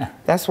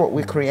 That's what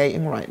we're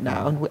creating right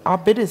now, and our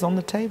bid is on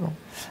the table.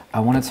 I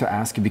wanted to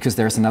ask you, because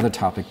there's another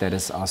topic that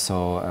is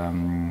also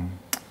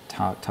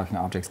talking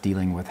objects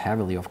dealing with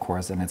heavily, of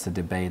course, and it's a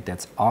debate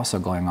that's also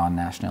going on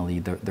nationally,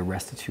 the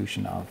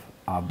restitution of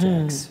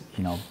objects,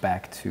 you know,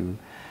 back to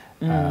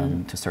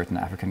certain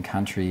African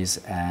countries.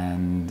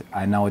 And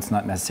I know it's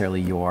not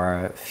necessarily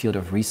your field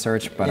of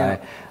research,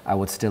 but I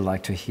would still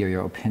like to hear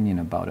your opinion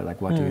about it. Like,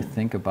 what do you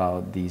think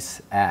about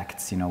these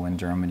acts, you know, when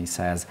Germany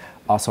says,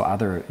 also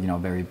other, you know,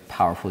 very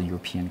powerful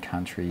European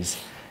countries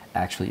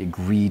actually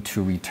agree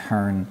to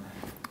return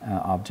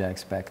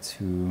objects back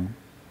to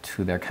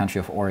their country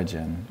of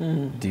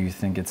origin. Do you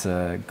think it's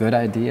a good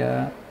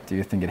idea? Do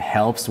you think it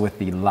helps with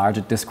the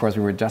larger discourse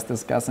we were just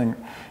discussing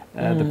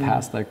the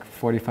past like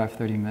 45,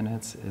 30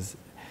 minutes?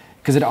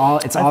 Because it's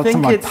all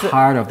somewhat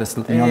part of this,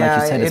 you know,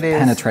 like you said, it's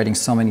penetrating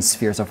so many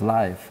spheres of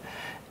life.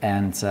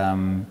 And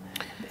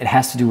it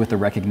has to do with the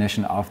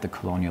recognition of the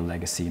colonial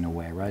legacy in a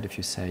way, right? If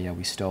you say, yeah,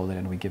 we stole it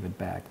and we give it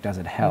back, does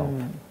it help?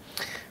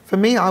 For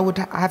me, I would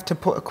have to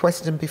put a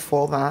question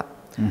before that.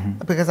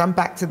 Because I'm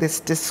back to this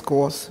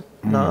discourse,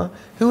 no?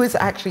 Who is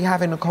actually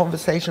having a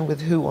conversation with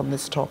who on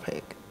this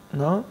topic,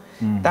 no?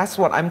 That's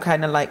what I'm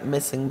kind of like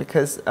missing,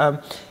 because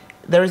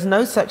there is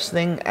no such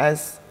thing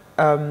as,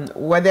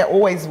 where they're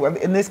always,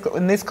 in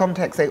this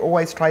context, they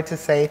always try to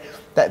say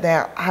that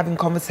they're having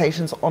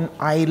conversations on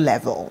eye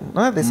level,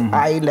 no? This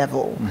eye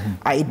level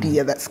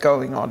idea that's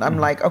going on. I'm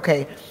like,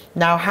 okay,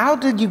 now how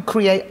did you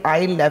create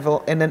eye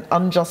level in an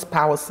unjust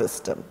power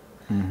system?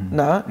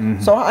 No,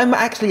 so I'm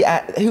actually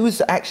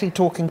who's actually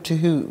talking to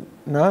who?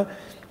 No,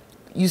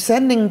 you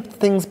sending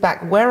things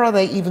back. Where are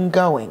they even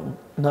going?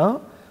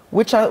 No,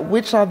 which are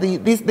the?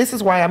 This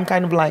is why I'm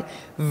kind of like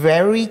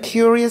very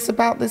curious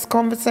about this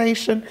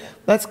conversation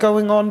that's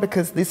going on,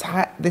 because this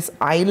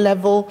eye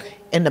level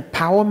in the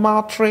power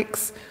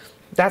matrix,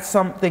 that's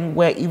something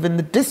where even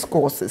the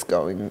discourse is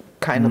going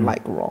kind of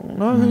like wrong.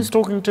 No, who's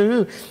talking to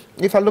who?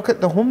 If I look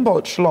at the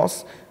Humboldt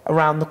Schloss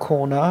around the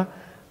corner,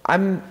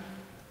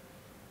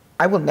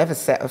 I will never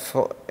set a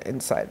foot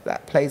inside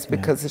that place,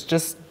 because it's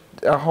just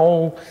a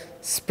whole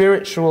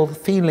spiritual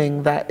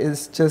feeling that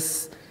is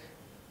just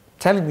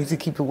telling me to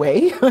keep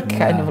away,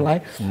 kind of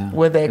like,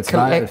 where they're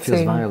collecting. It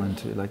feels violent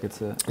too, like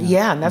it's a...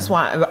 and that's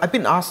why I've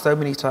been asked so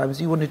many times,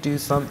 you want to do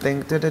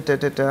something,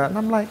 and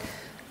I'm like,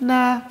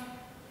 nah,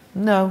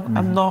 no,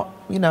 I'm not,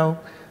 you know,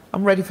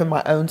 I'm ready for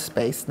my own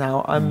space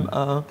now.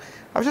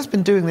 I've just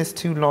been doing this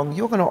too long.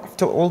 You're going to have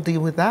to all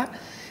deal with that.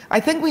 I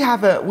think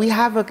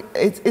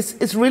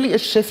it's really a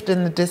shift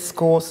in the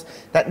discourse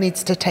that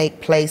needs to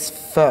take place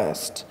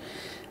first.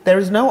 There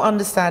is no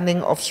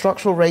understanding of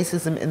structural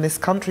racism in this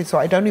country, so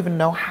I don't even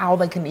know how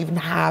they can even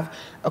have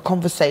a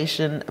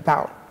conversation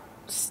about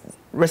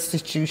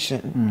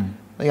restitution.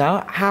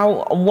 Yeah,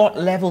 on what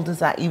level does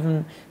that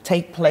even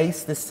take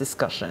place, this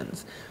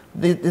discussions,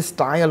 this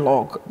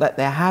dialogue that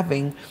they're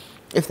having,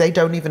 if they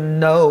don't even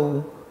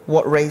know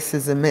what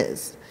racism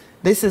is?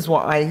 This is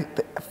what I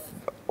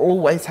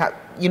always have,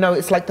 you know,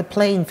 it's like the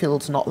playing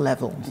field's not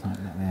level,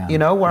 you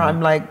know, where I'm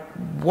like,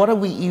 what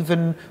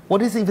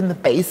is even the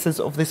basis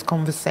of this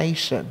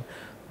conversation,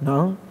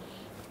 no?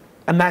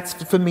 And that's,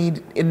 for me,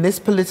 in this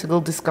political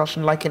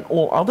discussion, like in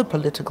all other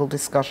political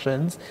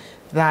discussions,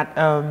 that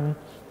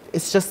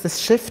it's just this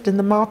shift in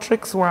the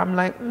matrix where I'm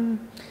like,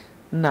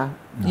 no,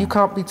 you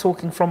can't be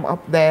talking from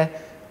up there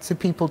to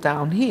people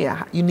down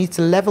here. You need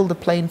to level the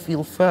playing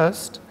field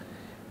first.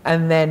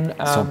 And then,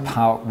 so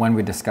power, when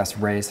we discuss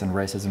race and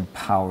racism,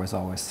 power is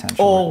always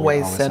central.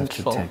 Always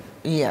central.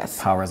 Yes.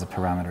 Power as a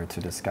parameter to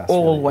discuss.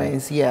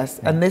 Always, really.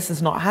 Yes. Yeah. And this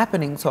is not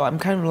happening. So I'm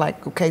kind of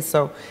like, okay,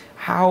 so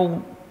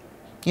how,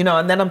 you know?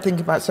 And then I'm thinking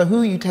about, so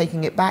who are you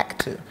taking it back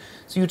to?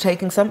 So you're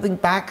taking something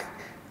back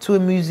to a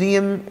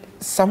museum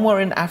somewhere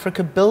in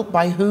Africa, built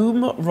by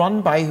whom,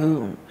 run by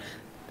whom?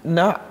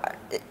 No,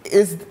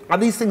 are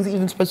these things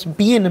even supposed to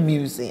be in a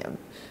museum?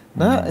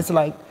 No, it's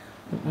like,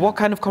 what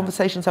kind of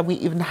conversations are we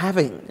even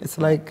having? It's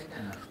like,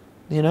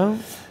 you know?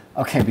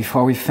 Okay,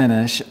 before we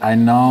finish, I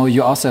know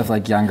you also have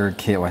like youngish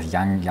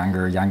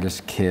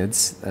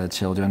kids,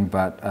 children,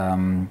 but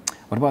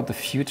what about the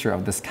future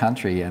of this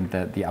country and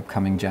the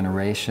upcoming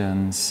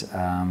generations?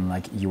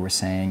 Like you were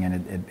saying,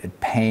 and it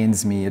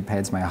pains me, it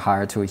pains my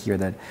heart to hear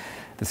that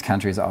this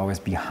country is always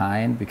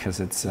behind,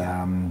 because it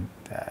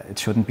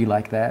shouldn't be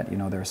like that. You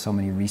know, there are so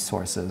many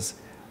resources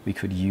we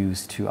could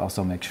use to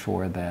also make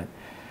sure that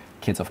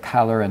kids of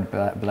color and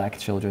black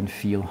children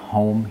feel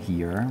home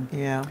here.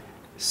 Yeah.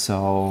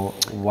 So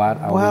what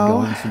are we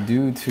going to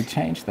do to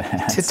change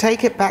that? To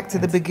take it back to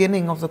the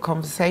beginning of the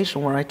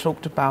conversation where I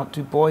talked about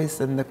Du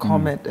Bois and the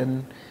comet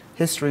and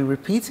history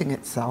repeating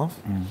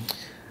itself,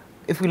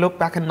 if we look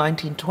back in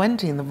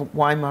 1920 in the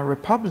Weimar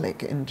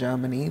Republic in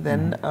Germany,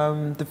 then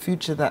the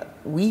future that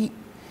we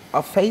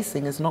are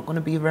facing is not going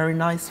to be a very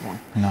nice one.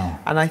 No.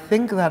 And I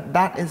think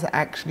that is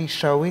actually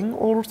showing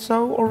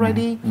also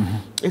already.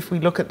 If we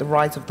look at the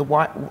rise of the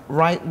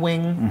right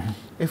wing,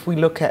 if we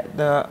look at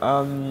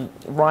the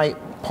right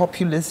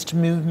populist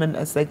movement,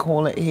 as they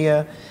call it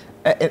here,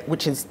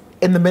 which is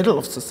in the middle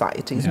of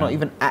society. He's not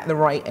even at the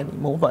right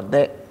anymore, but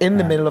they're in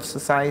the middle of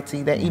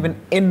society. They're even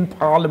in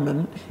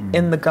parliament,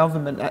 in the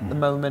government at the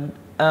moment.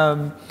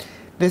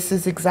 This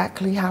is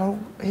exactly how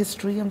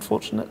history,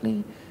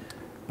 unfortunately.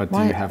 But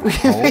do you have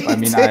hope? I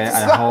mean, I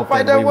hope that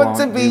I don't want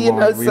to be,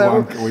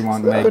 we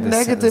won't make this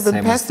negative same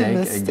and mistake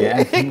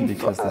pessimistic again,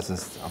 because this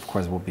is, of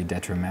course, will be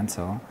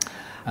detrimental.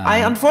 I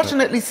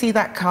unfortunately see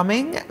that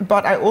coming,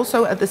 but I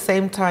also at the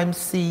same time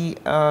see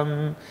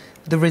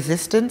the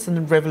resistance and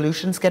the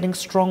revolutions getting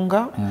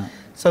stronger.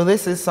 So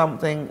this is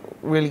something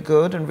really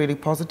good and really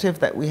positive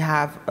that we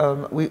have.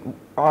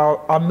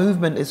 Our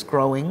movement is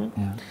growing.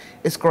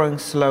 It's growing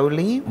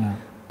slowly,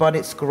 but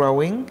it's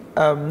growing.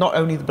 Not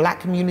only the black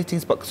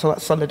communities, but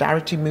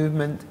solidarity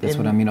movement. That's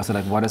what I mean. Also,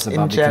 like, what it's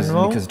about,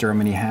 because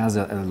Germany has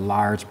a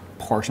large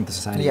portion of the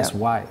society is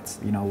white.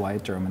 You know,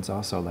 white Germans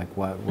also. Like,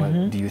 what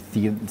do you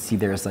see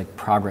there's like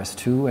progress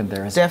too? And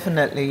there's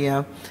definitely,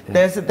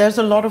 there's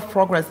a lot of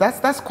progress.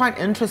 That's quite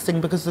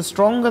interesting, because the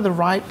stronger the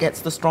right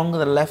gets, the stronger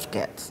the left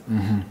gets.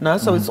 No,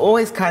 so it's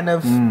always kind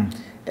of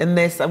in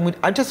this, and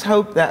I just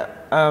hope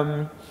that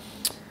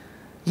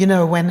you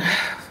know, when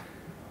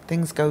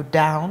things go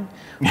down,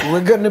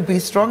 we're going to be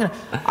stronger.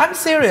 I'm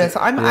serious.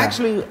 I'm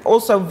actually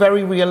also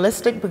very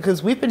realistic,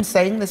 because we've been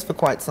saying this for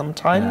quite some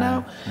time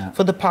now.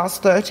 For the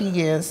past 30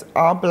 years,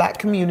 our black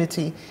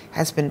community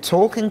has been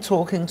talking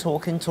for a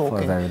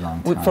very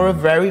long time. For a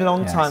very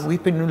long time.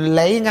 We've been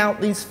laying out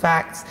these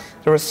facts.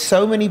 There are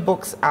so many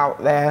books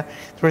out there.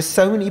 There are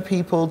so many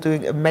people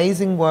doing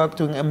amazing work,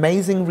 doing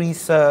amazing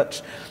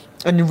research,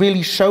 and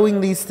really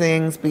showing these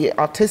things, be it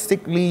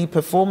artistically,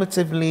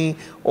 performatively,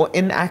 or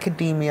in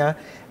academia.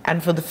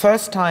 And for the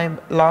first time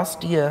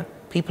last year,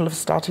 people have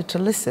started to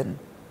listen.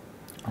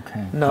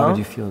 Okay. How did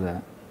you feel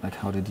that? Like,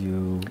 how did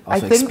you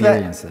also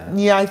experience that?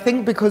 Yeah, I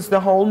think because the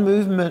whole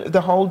movement,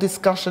 the whole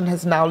discussion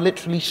has now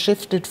literally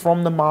shifted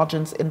from the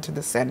margins into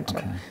the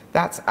center.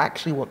 That's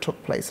actually what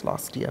took place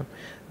last year.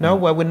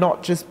 Where we're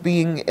not just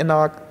being in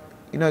our,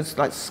 you know, it's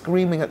like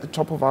screaming at the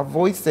top of our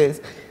voices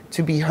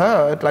to be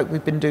heard, like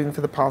we've been doing for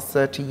the past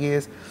 30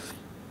 years.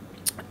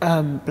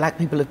 Black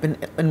people have been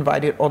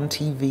invited on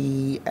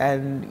TV,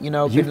 and you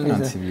know, you've been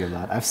on TV a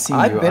lot. I've seen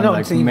you on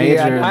like TV,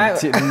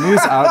 major news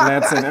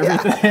outlets and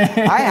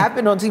everything. I have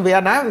been on TV,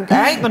 and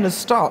I ain't gonna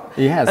stop.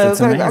 Yes, it's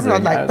amazing.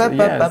 I'm like,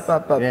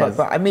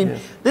 I mean,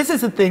 this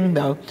is the thing,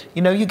 though.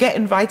 You know, you get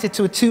invited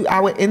to a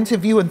 2-hour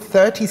interview, and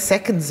 30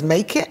 seconds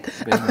make it.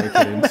 They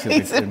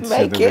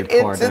make it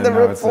into the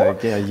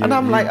report. And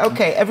I'm like,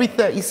 okay, every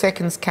 30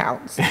 seconds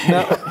counts.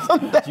 No?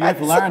 You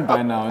have learned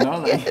by now, no?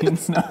 Like,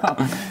 it's no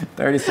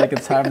 30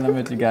 seconds time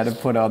limit. You got to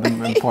put all the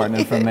important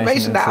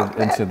information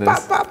into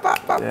this.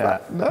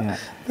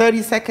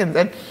 30 seconds.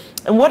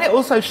 And what it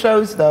also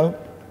shows, though,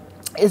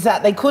 is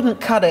that they couldn't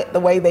cut it the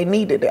way they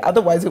needed it.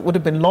 Otherwise, it would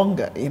have been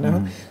longer, you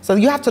know? So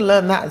you have to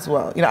learn that as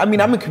well. You know, I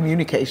mean, I'm a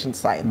communication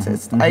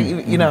scientist,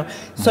 you know?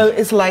 So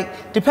it's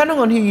like, depending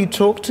on who you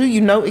talk to, you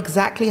know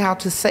exactly how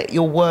to set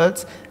your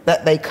words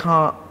that they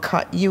can't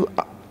cut you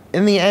up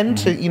in the end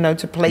to, you know,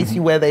 to place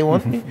you where they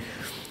want you.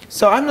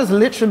 So I'm just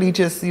literally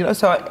you know,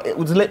 so it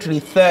was literally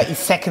 30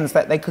 seconds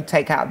that they could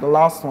take out of the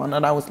last one.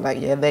 And I was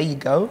like, yeah, there you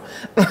go.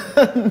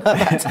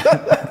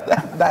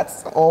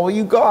 That's all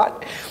you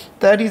got.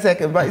 30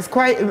 seconds. But it's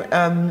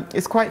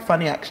quite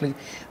funny, actually.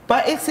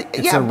 But it's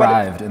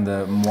arrived in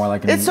the more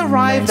like it's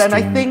arrived, and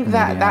I think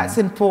that that's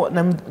important.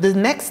 And the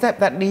next step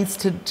that needs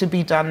to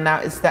be done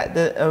now is that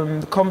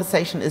the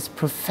conversation is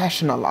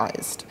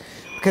professionalized.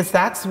 Because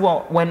that's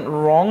what went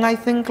wrong, I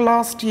think,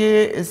 last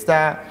year, is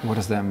that... What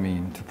does that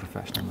mean, to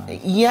professionalize?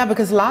 Yeah,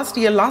 because last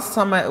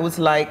summer, it was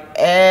like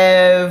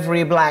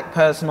every black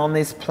person on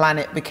this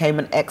planet became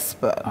an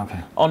expert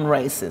on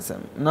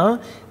racism, no?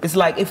 It's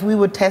like if we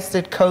were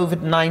tested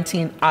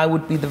COVID-19, I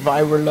would be the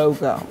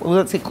virologa.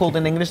 What's it called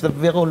in English? The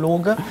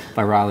virologa?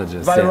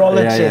 Virologist.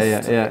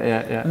 Virologist.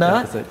 Yeah.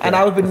 No? And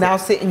I would be now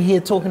sitting here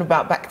talking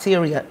about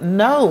bacteria.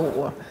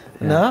 No.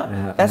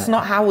 That's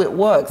not how it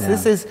works.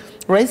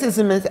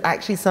 Racism is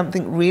actually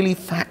something really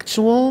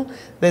factual.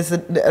 There's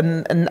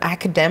an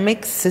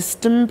academic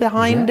system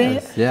behind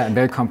it. Yeah, and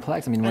very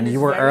complex. I mean, when you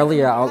were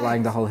earlier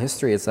outlining the whole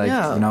history, it's like,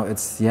 you know,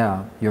 it's,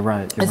 you're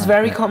right. It's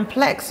very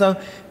complex. So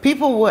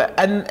people were,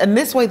 and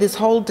this way, this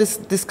whole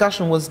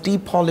discussion was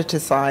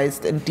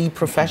depoliticized and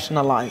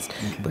deprofessionalized,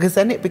 because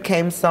then it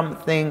became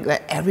something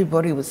that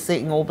everybody was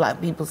sitting, all black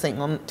people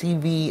sitting on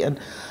TV, and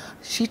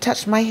she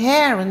touched my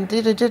hair and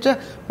da-da-da-da.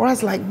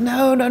 Whereas like,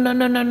 no,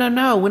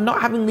 we're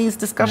not having these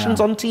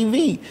discussions on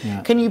TV.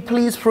 Can you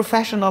please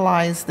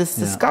professionalize this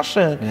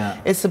discussion?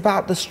 It's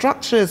about the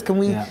structures. Can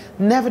we,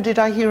 never did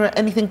I hear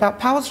anything about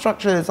power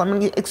structures. I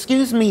mean,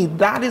 excuse me,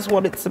 that is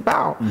what it's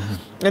about.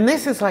 And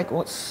this is like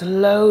what's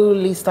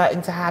slowly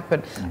starting to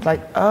happen.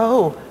 Like,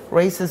 oh,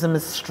 racism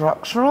is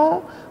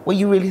structural, where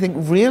you really think,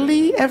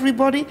 really,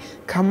 everybody?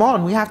 Come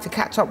on, we have to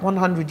catch up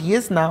 100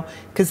 years now,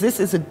 because this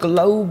is a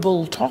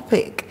global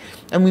topic.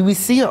 And when we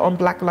see it on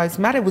Black Lives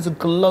Matter, it was a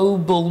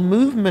global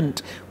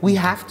movement. We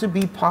have to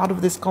be part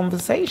of this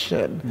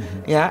conversation,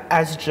 yeah,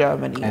 as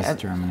Germany. As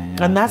Germany,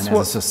 yeah. And that's and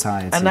what, as a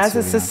society. and as too,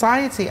 a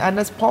society, and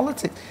as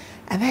politics.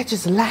 And they're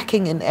just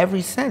lacking in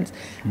every sense.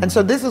 And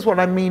so this is what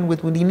I mean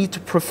with we need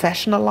to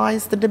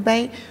professionalize the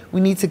debate.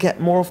 We need to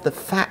get more of the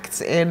facts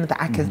in,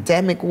 the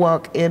academic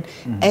work in,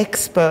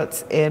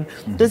 experts in.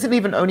 Doesn't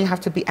even only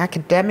have to be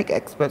academic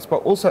experts,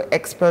 but also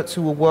experts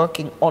who are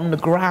working on the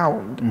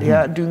ground,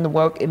 yeah, doing the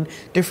work in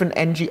different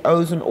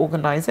NGOs and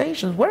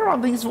organizations. Where are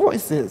these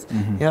voices?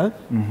 Yeah,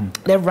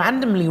 they're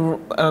randomly,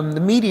 the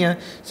media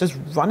is just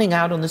running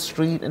out on the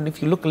street, and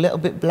if you look a little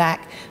bit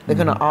black, they're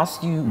going to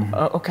ask you,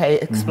 okay,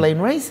 explain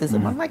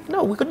racism. I'm like,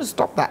 no, we're going to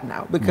stop that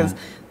now, because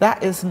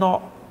that is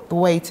not the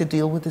way to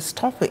deal with this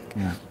topic.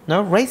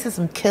 No,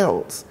 racism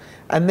kills,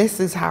 and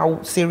this is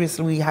how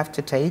seriously we have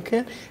to take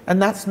it,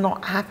 and that's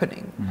not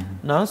happening.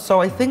 No,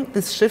 so I think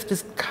this shift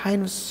is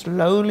kind of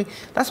slowly.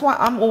 That's why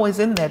I'm always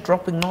in there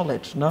dropping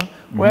knowledge. No,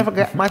 wherever I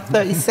get my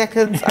 30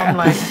 seconds, I'm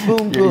like,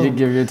 boom, boom. You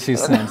give your 2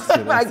 cents.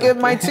 To I give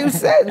my 2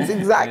 cents,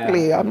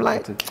 exactly. Yeah, I'm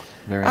like,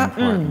 very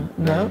important.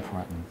 no, very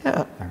important.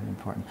 yeah, very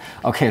important.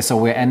 Okay, so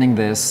we're ending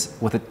this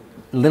with a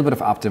little bit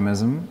of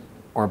optimism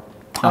or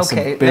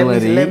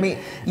possibility. Okay, let me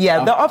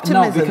yeah, the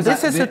optimism. No,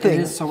 this is the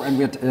thing. So,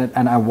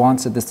 and I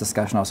wanted this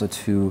discussion also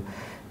to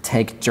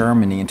take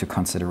Germany into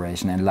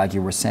consideration. And like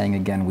you were saying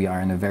again, we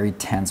are in a very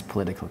tense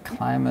political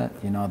climate.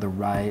 You know, the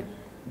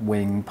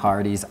right-wing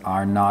parties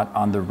are not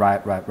on the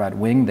right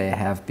wing. They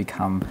have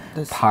become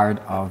part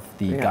of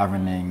the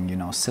governing, you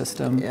know,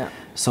 system. Yeah.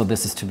 So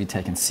this is to be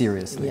taken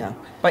seriously. Yeah.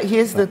 But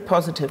here's the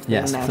positive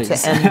thing now please.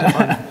 to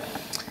end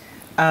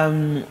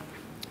on.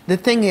 The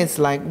thing is,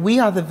 like, we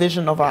are the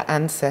vision of our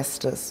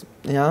ancestors,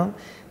 you know?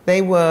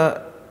 They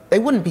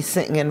wouldn't be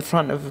sitting in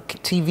front of a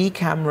TV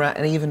camera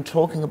and even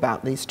talking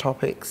about these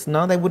topics,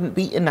 no? They wouldn't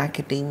be in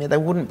academia, they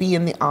wouldn't be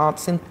in the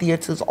arts, in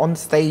theaters, on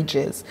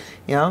stages,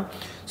 you know?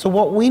 So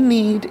what we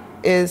need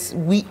is,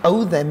 we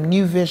owe them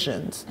new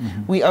visions.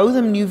 We owe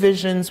them new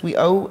visions, we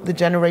owe the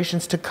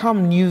generations to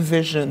come new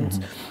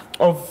visions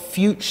of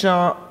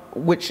future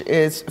which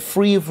is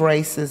free of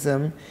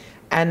racism.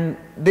 And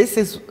this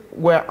is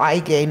where I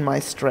gain my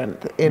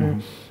strength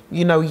in,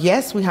 you know,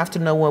 yes, we have to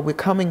know where we're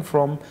coming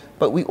from,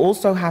 but we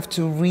also have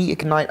to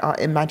reignite our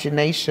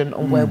imagination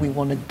on where we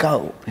want to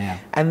go. Yeah.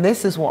 And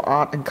this is what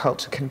art and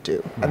culture can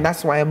do. Yeah. And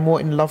that's why I'm more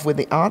in love with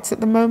the arts at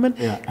the moment,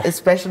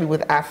 especially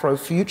with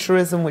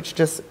Afrofuturism, which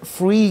just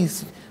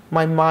frees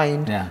my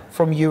mind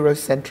from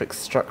Eurocentric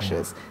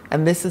structures.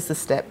 And this is the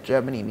step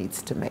Germany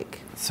needs to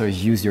make. So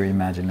use your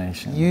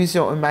imagination. Use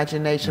your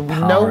imagination. We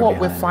know what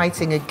we're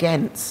fighting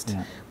against,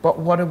 but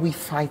what are we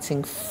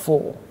fighting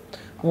for?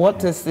 What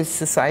does this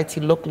society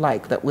look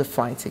like that we're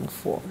fighting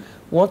for?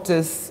 What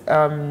does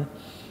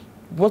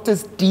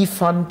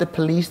defund the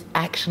police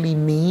actually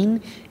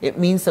mean? It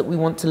means that we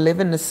want to live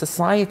in a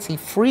society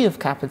free of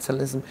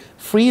capitalism,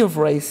 free of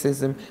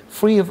racism,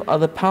 free of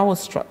other power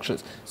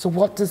structures. So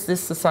what does this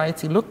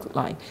society look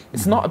like?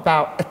 It's not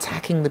about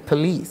attacking the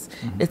police.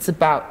 It's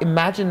about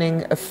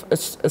imagining a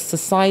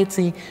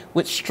society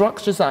which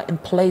structures are in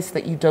place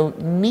that you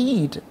don't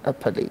need a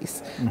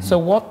police. So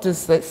what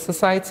does this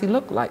society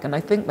look like? And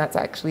I think that's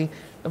actually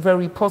a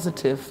very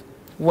positive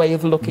way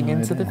of looking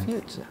into the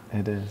future.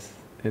 It is.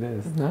 It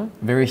is. No?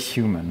 Very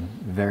human,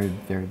 very,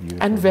 very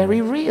beautiful. And very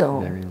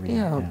real. Very real,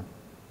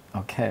 yeah.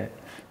 Okay.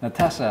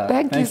 Natasha,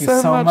 thank you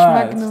so much,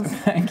 Magnus.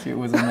 Thank you, it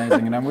was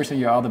amazing. And I'm wishing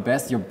you all the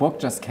best. Your book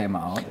just came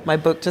out. My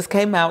book just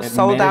came out,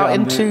 sold out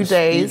in 2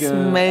 days,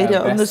 made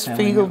it on the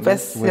Spiegel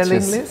best-selling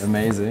list.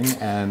 Amazing,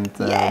 and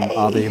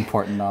all the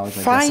important knowledge.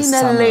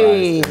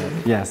 Finally!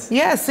 Yes.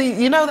 Yeah,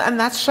 see, you know, and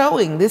that's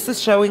showing. This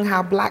is showing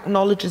how black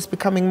knowledge is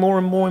becoming more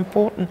and more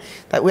important,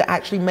 that we're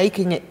actually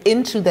making it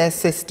into their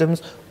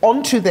systems,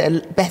 onto their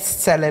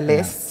bestseller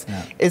lists,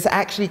 is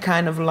actually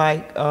kind of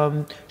like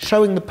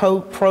showing the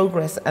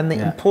progress and the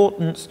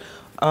importance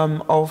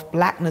of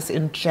blackness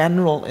in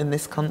general in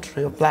this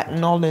country, of black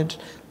knowledge,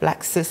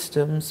 black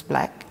systems,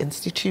 black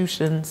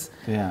institutions.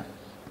 Yeah.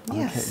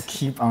 Yes. Okay.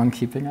 Keep on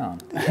keeping on.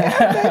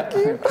 Yeah,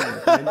 thank you. Okay,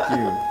 thank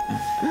you.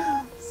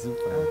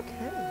 Super.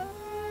 Okay.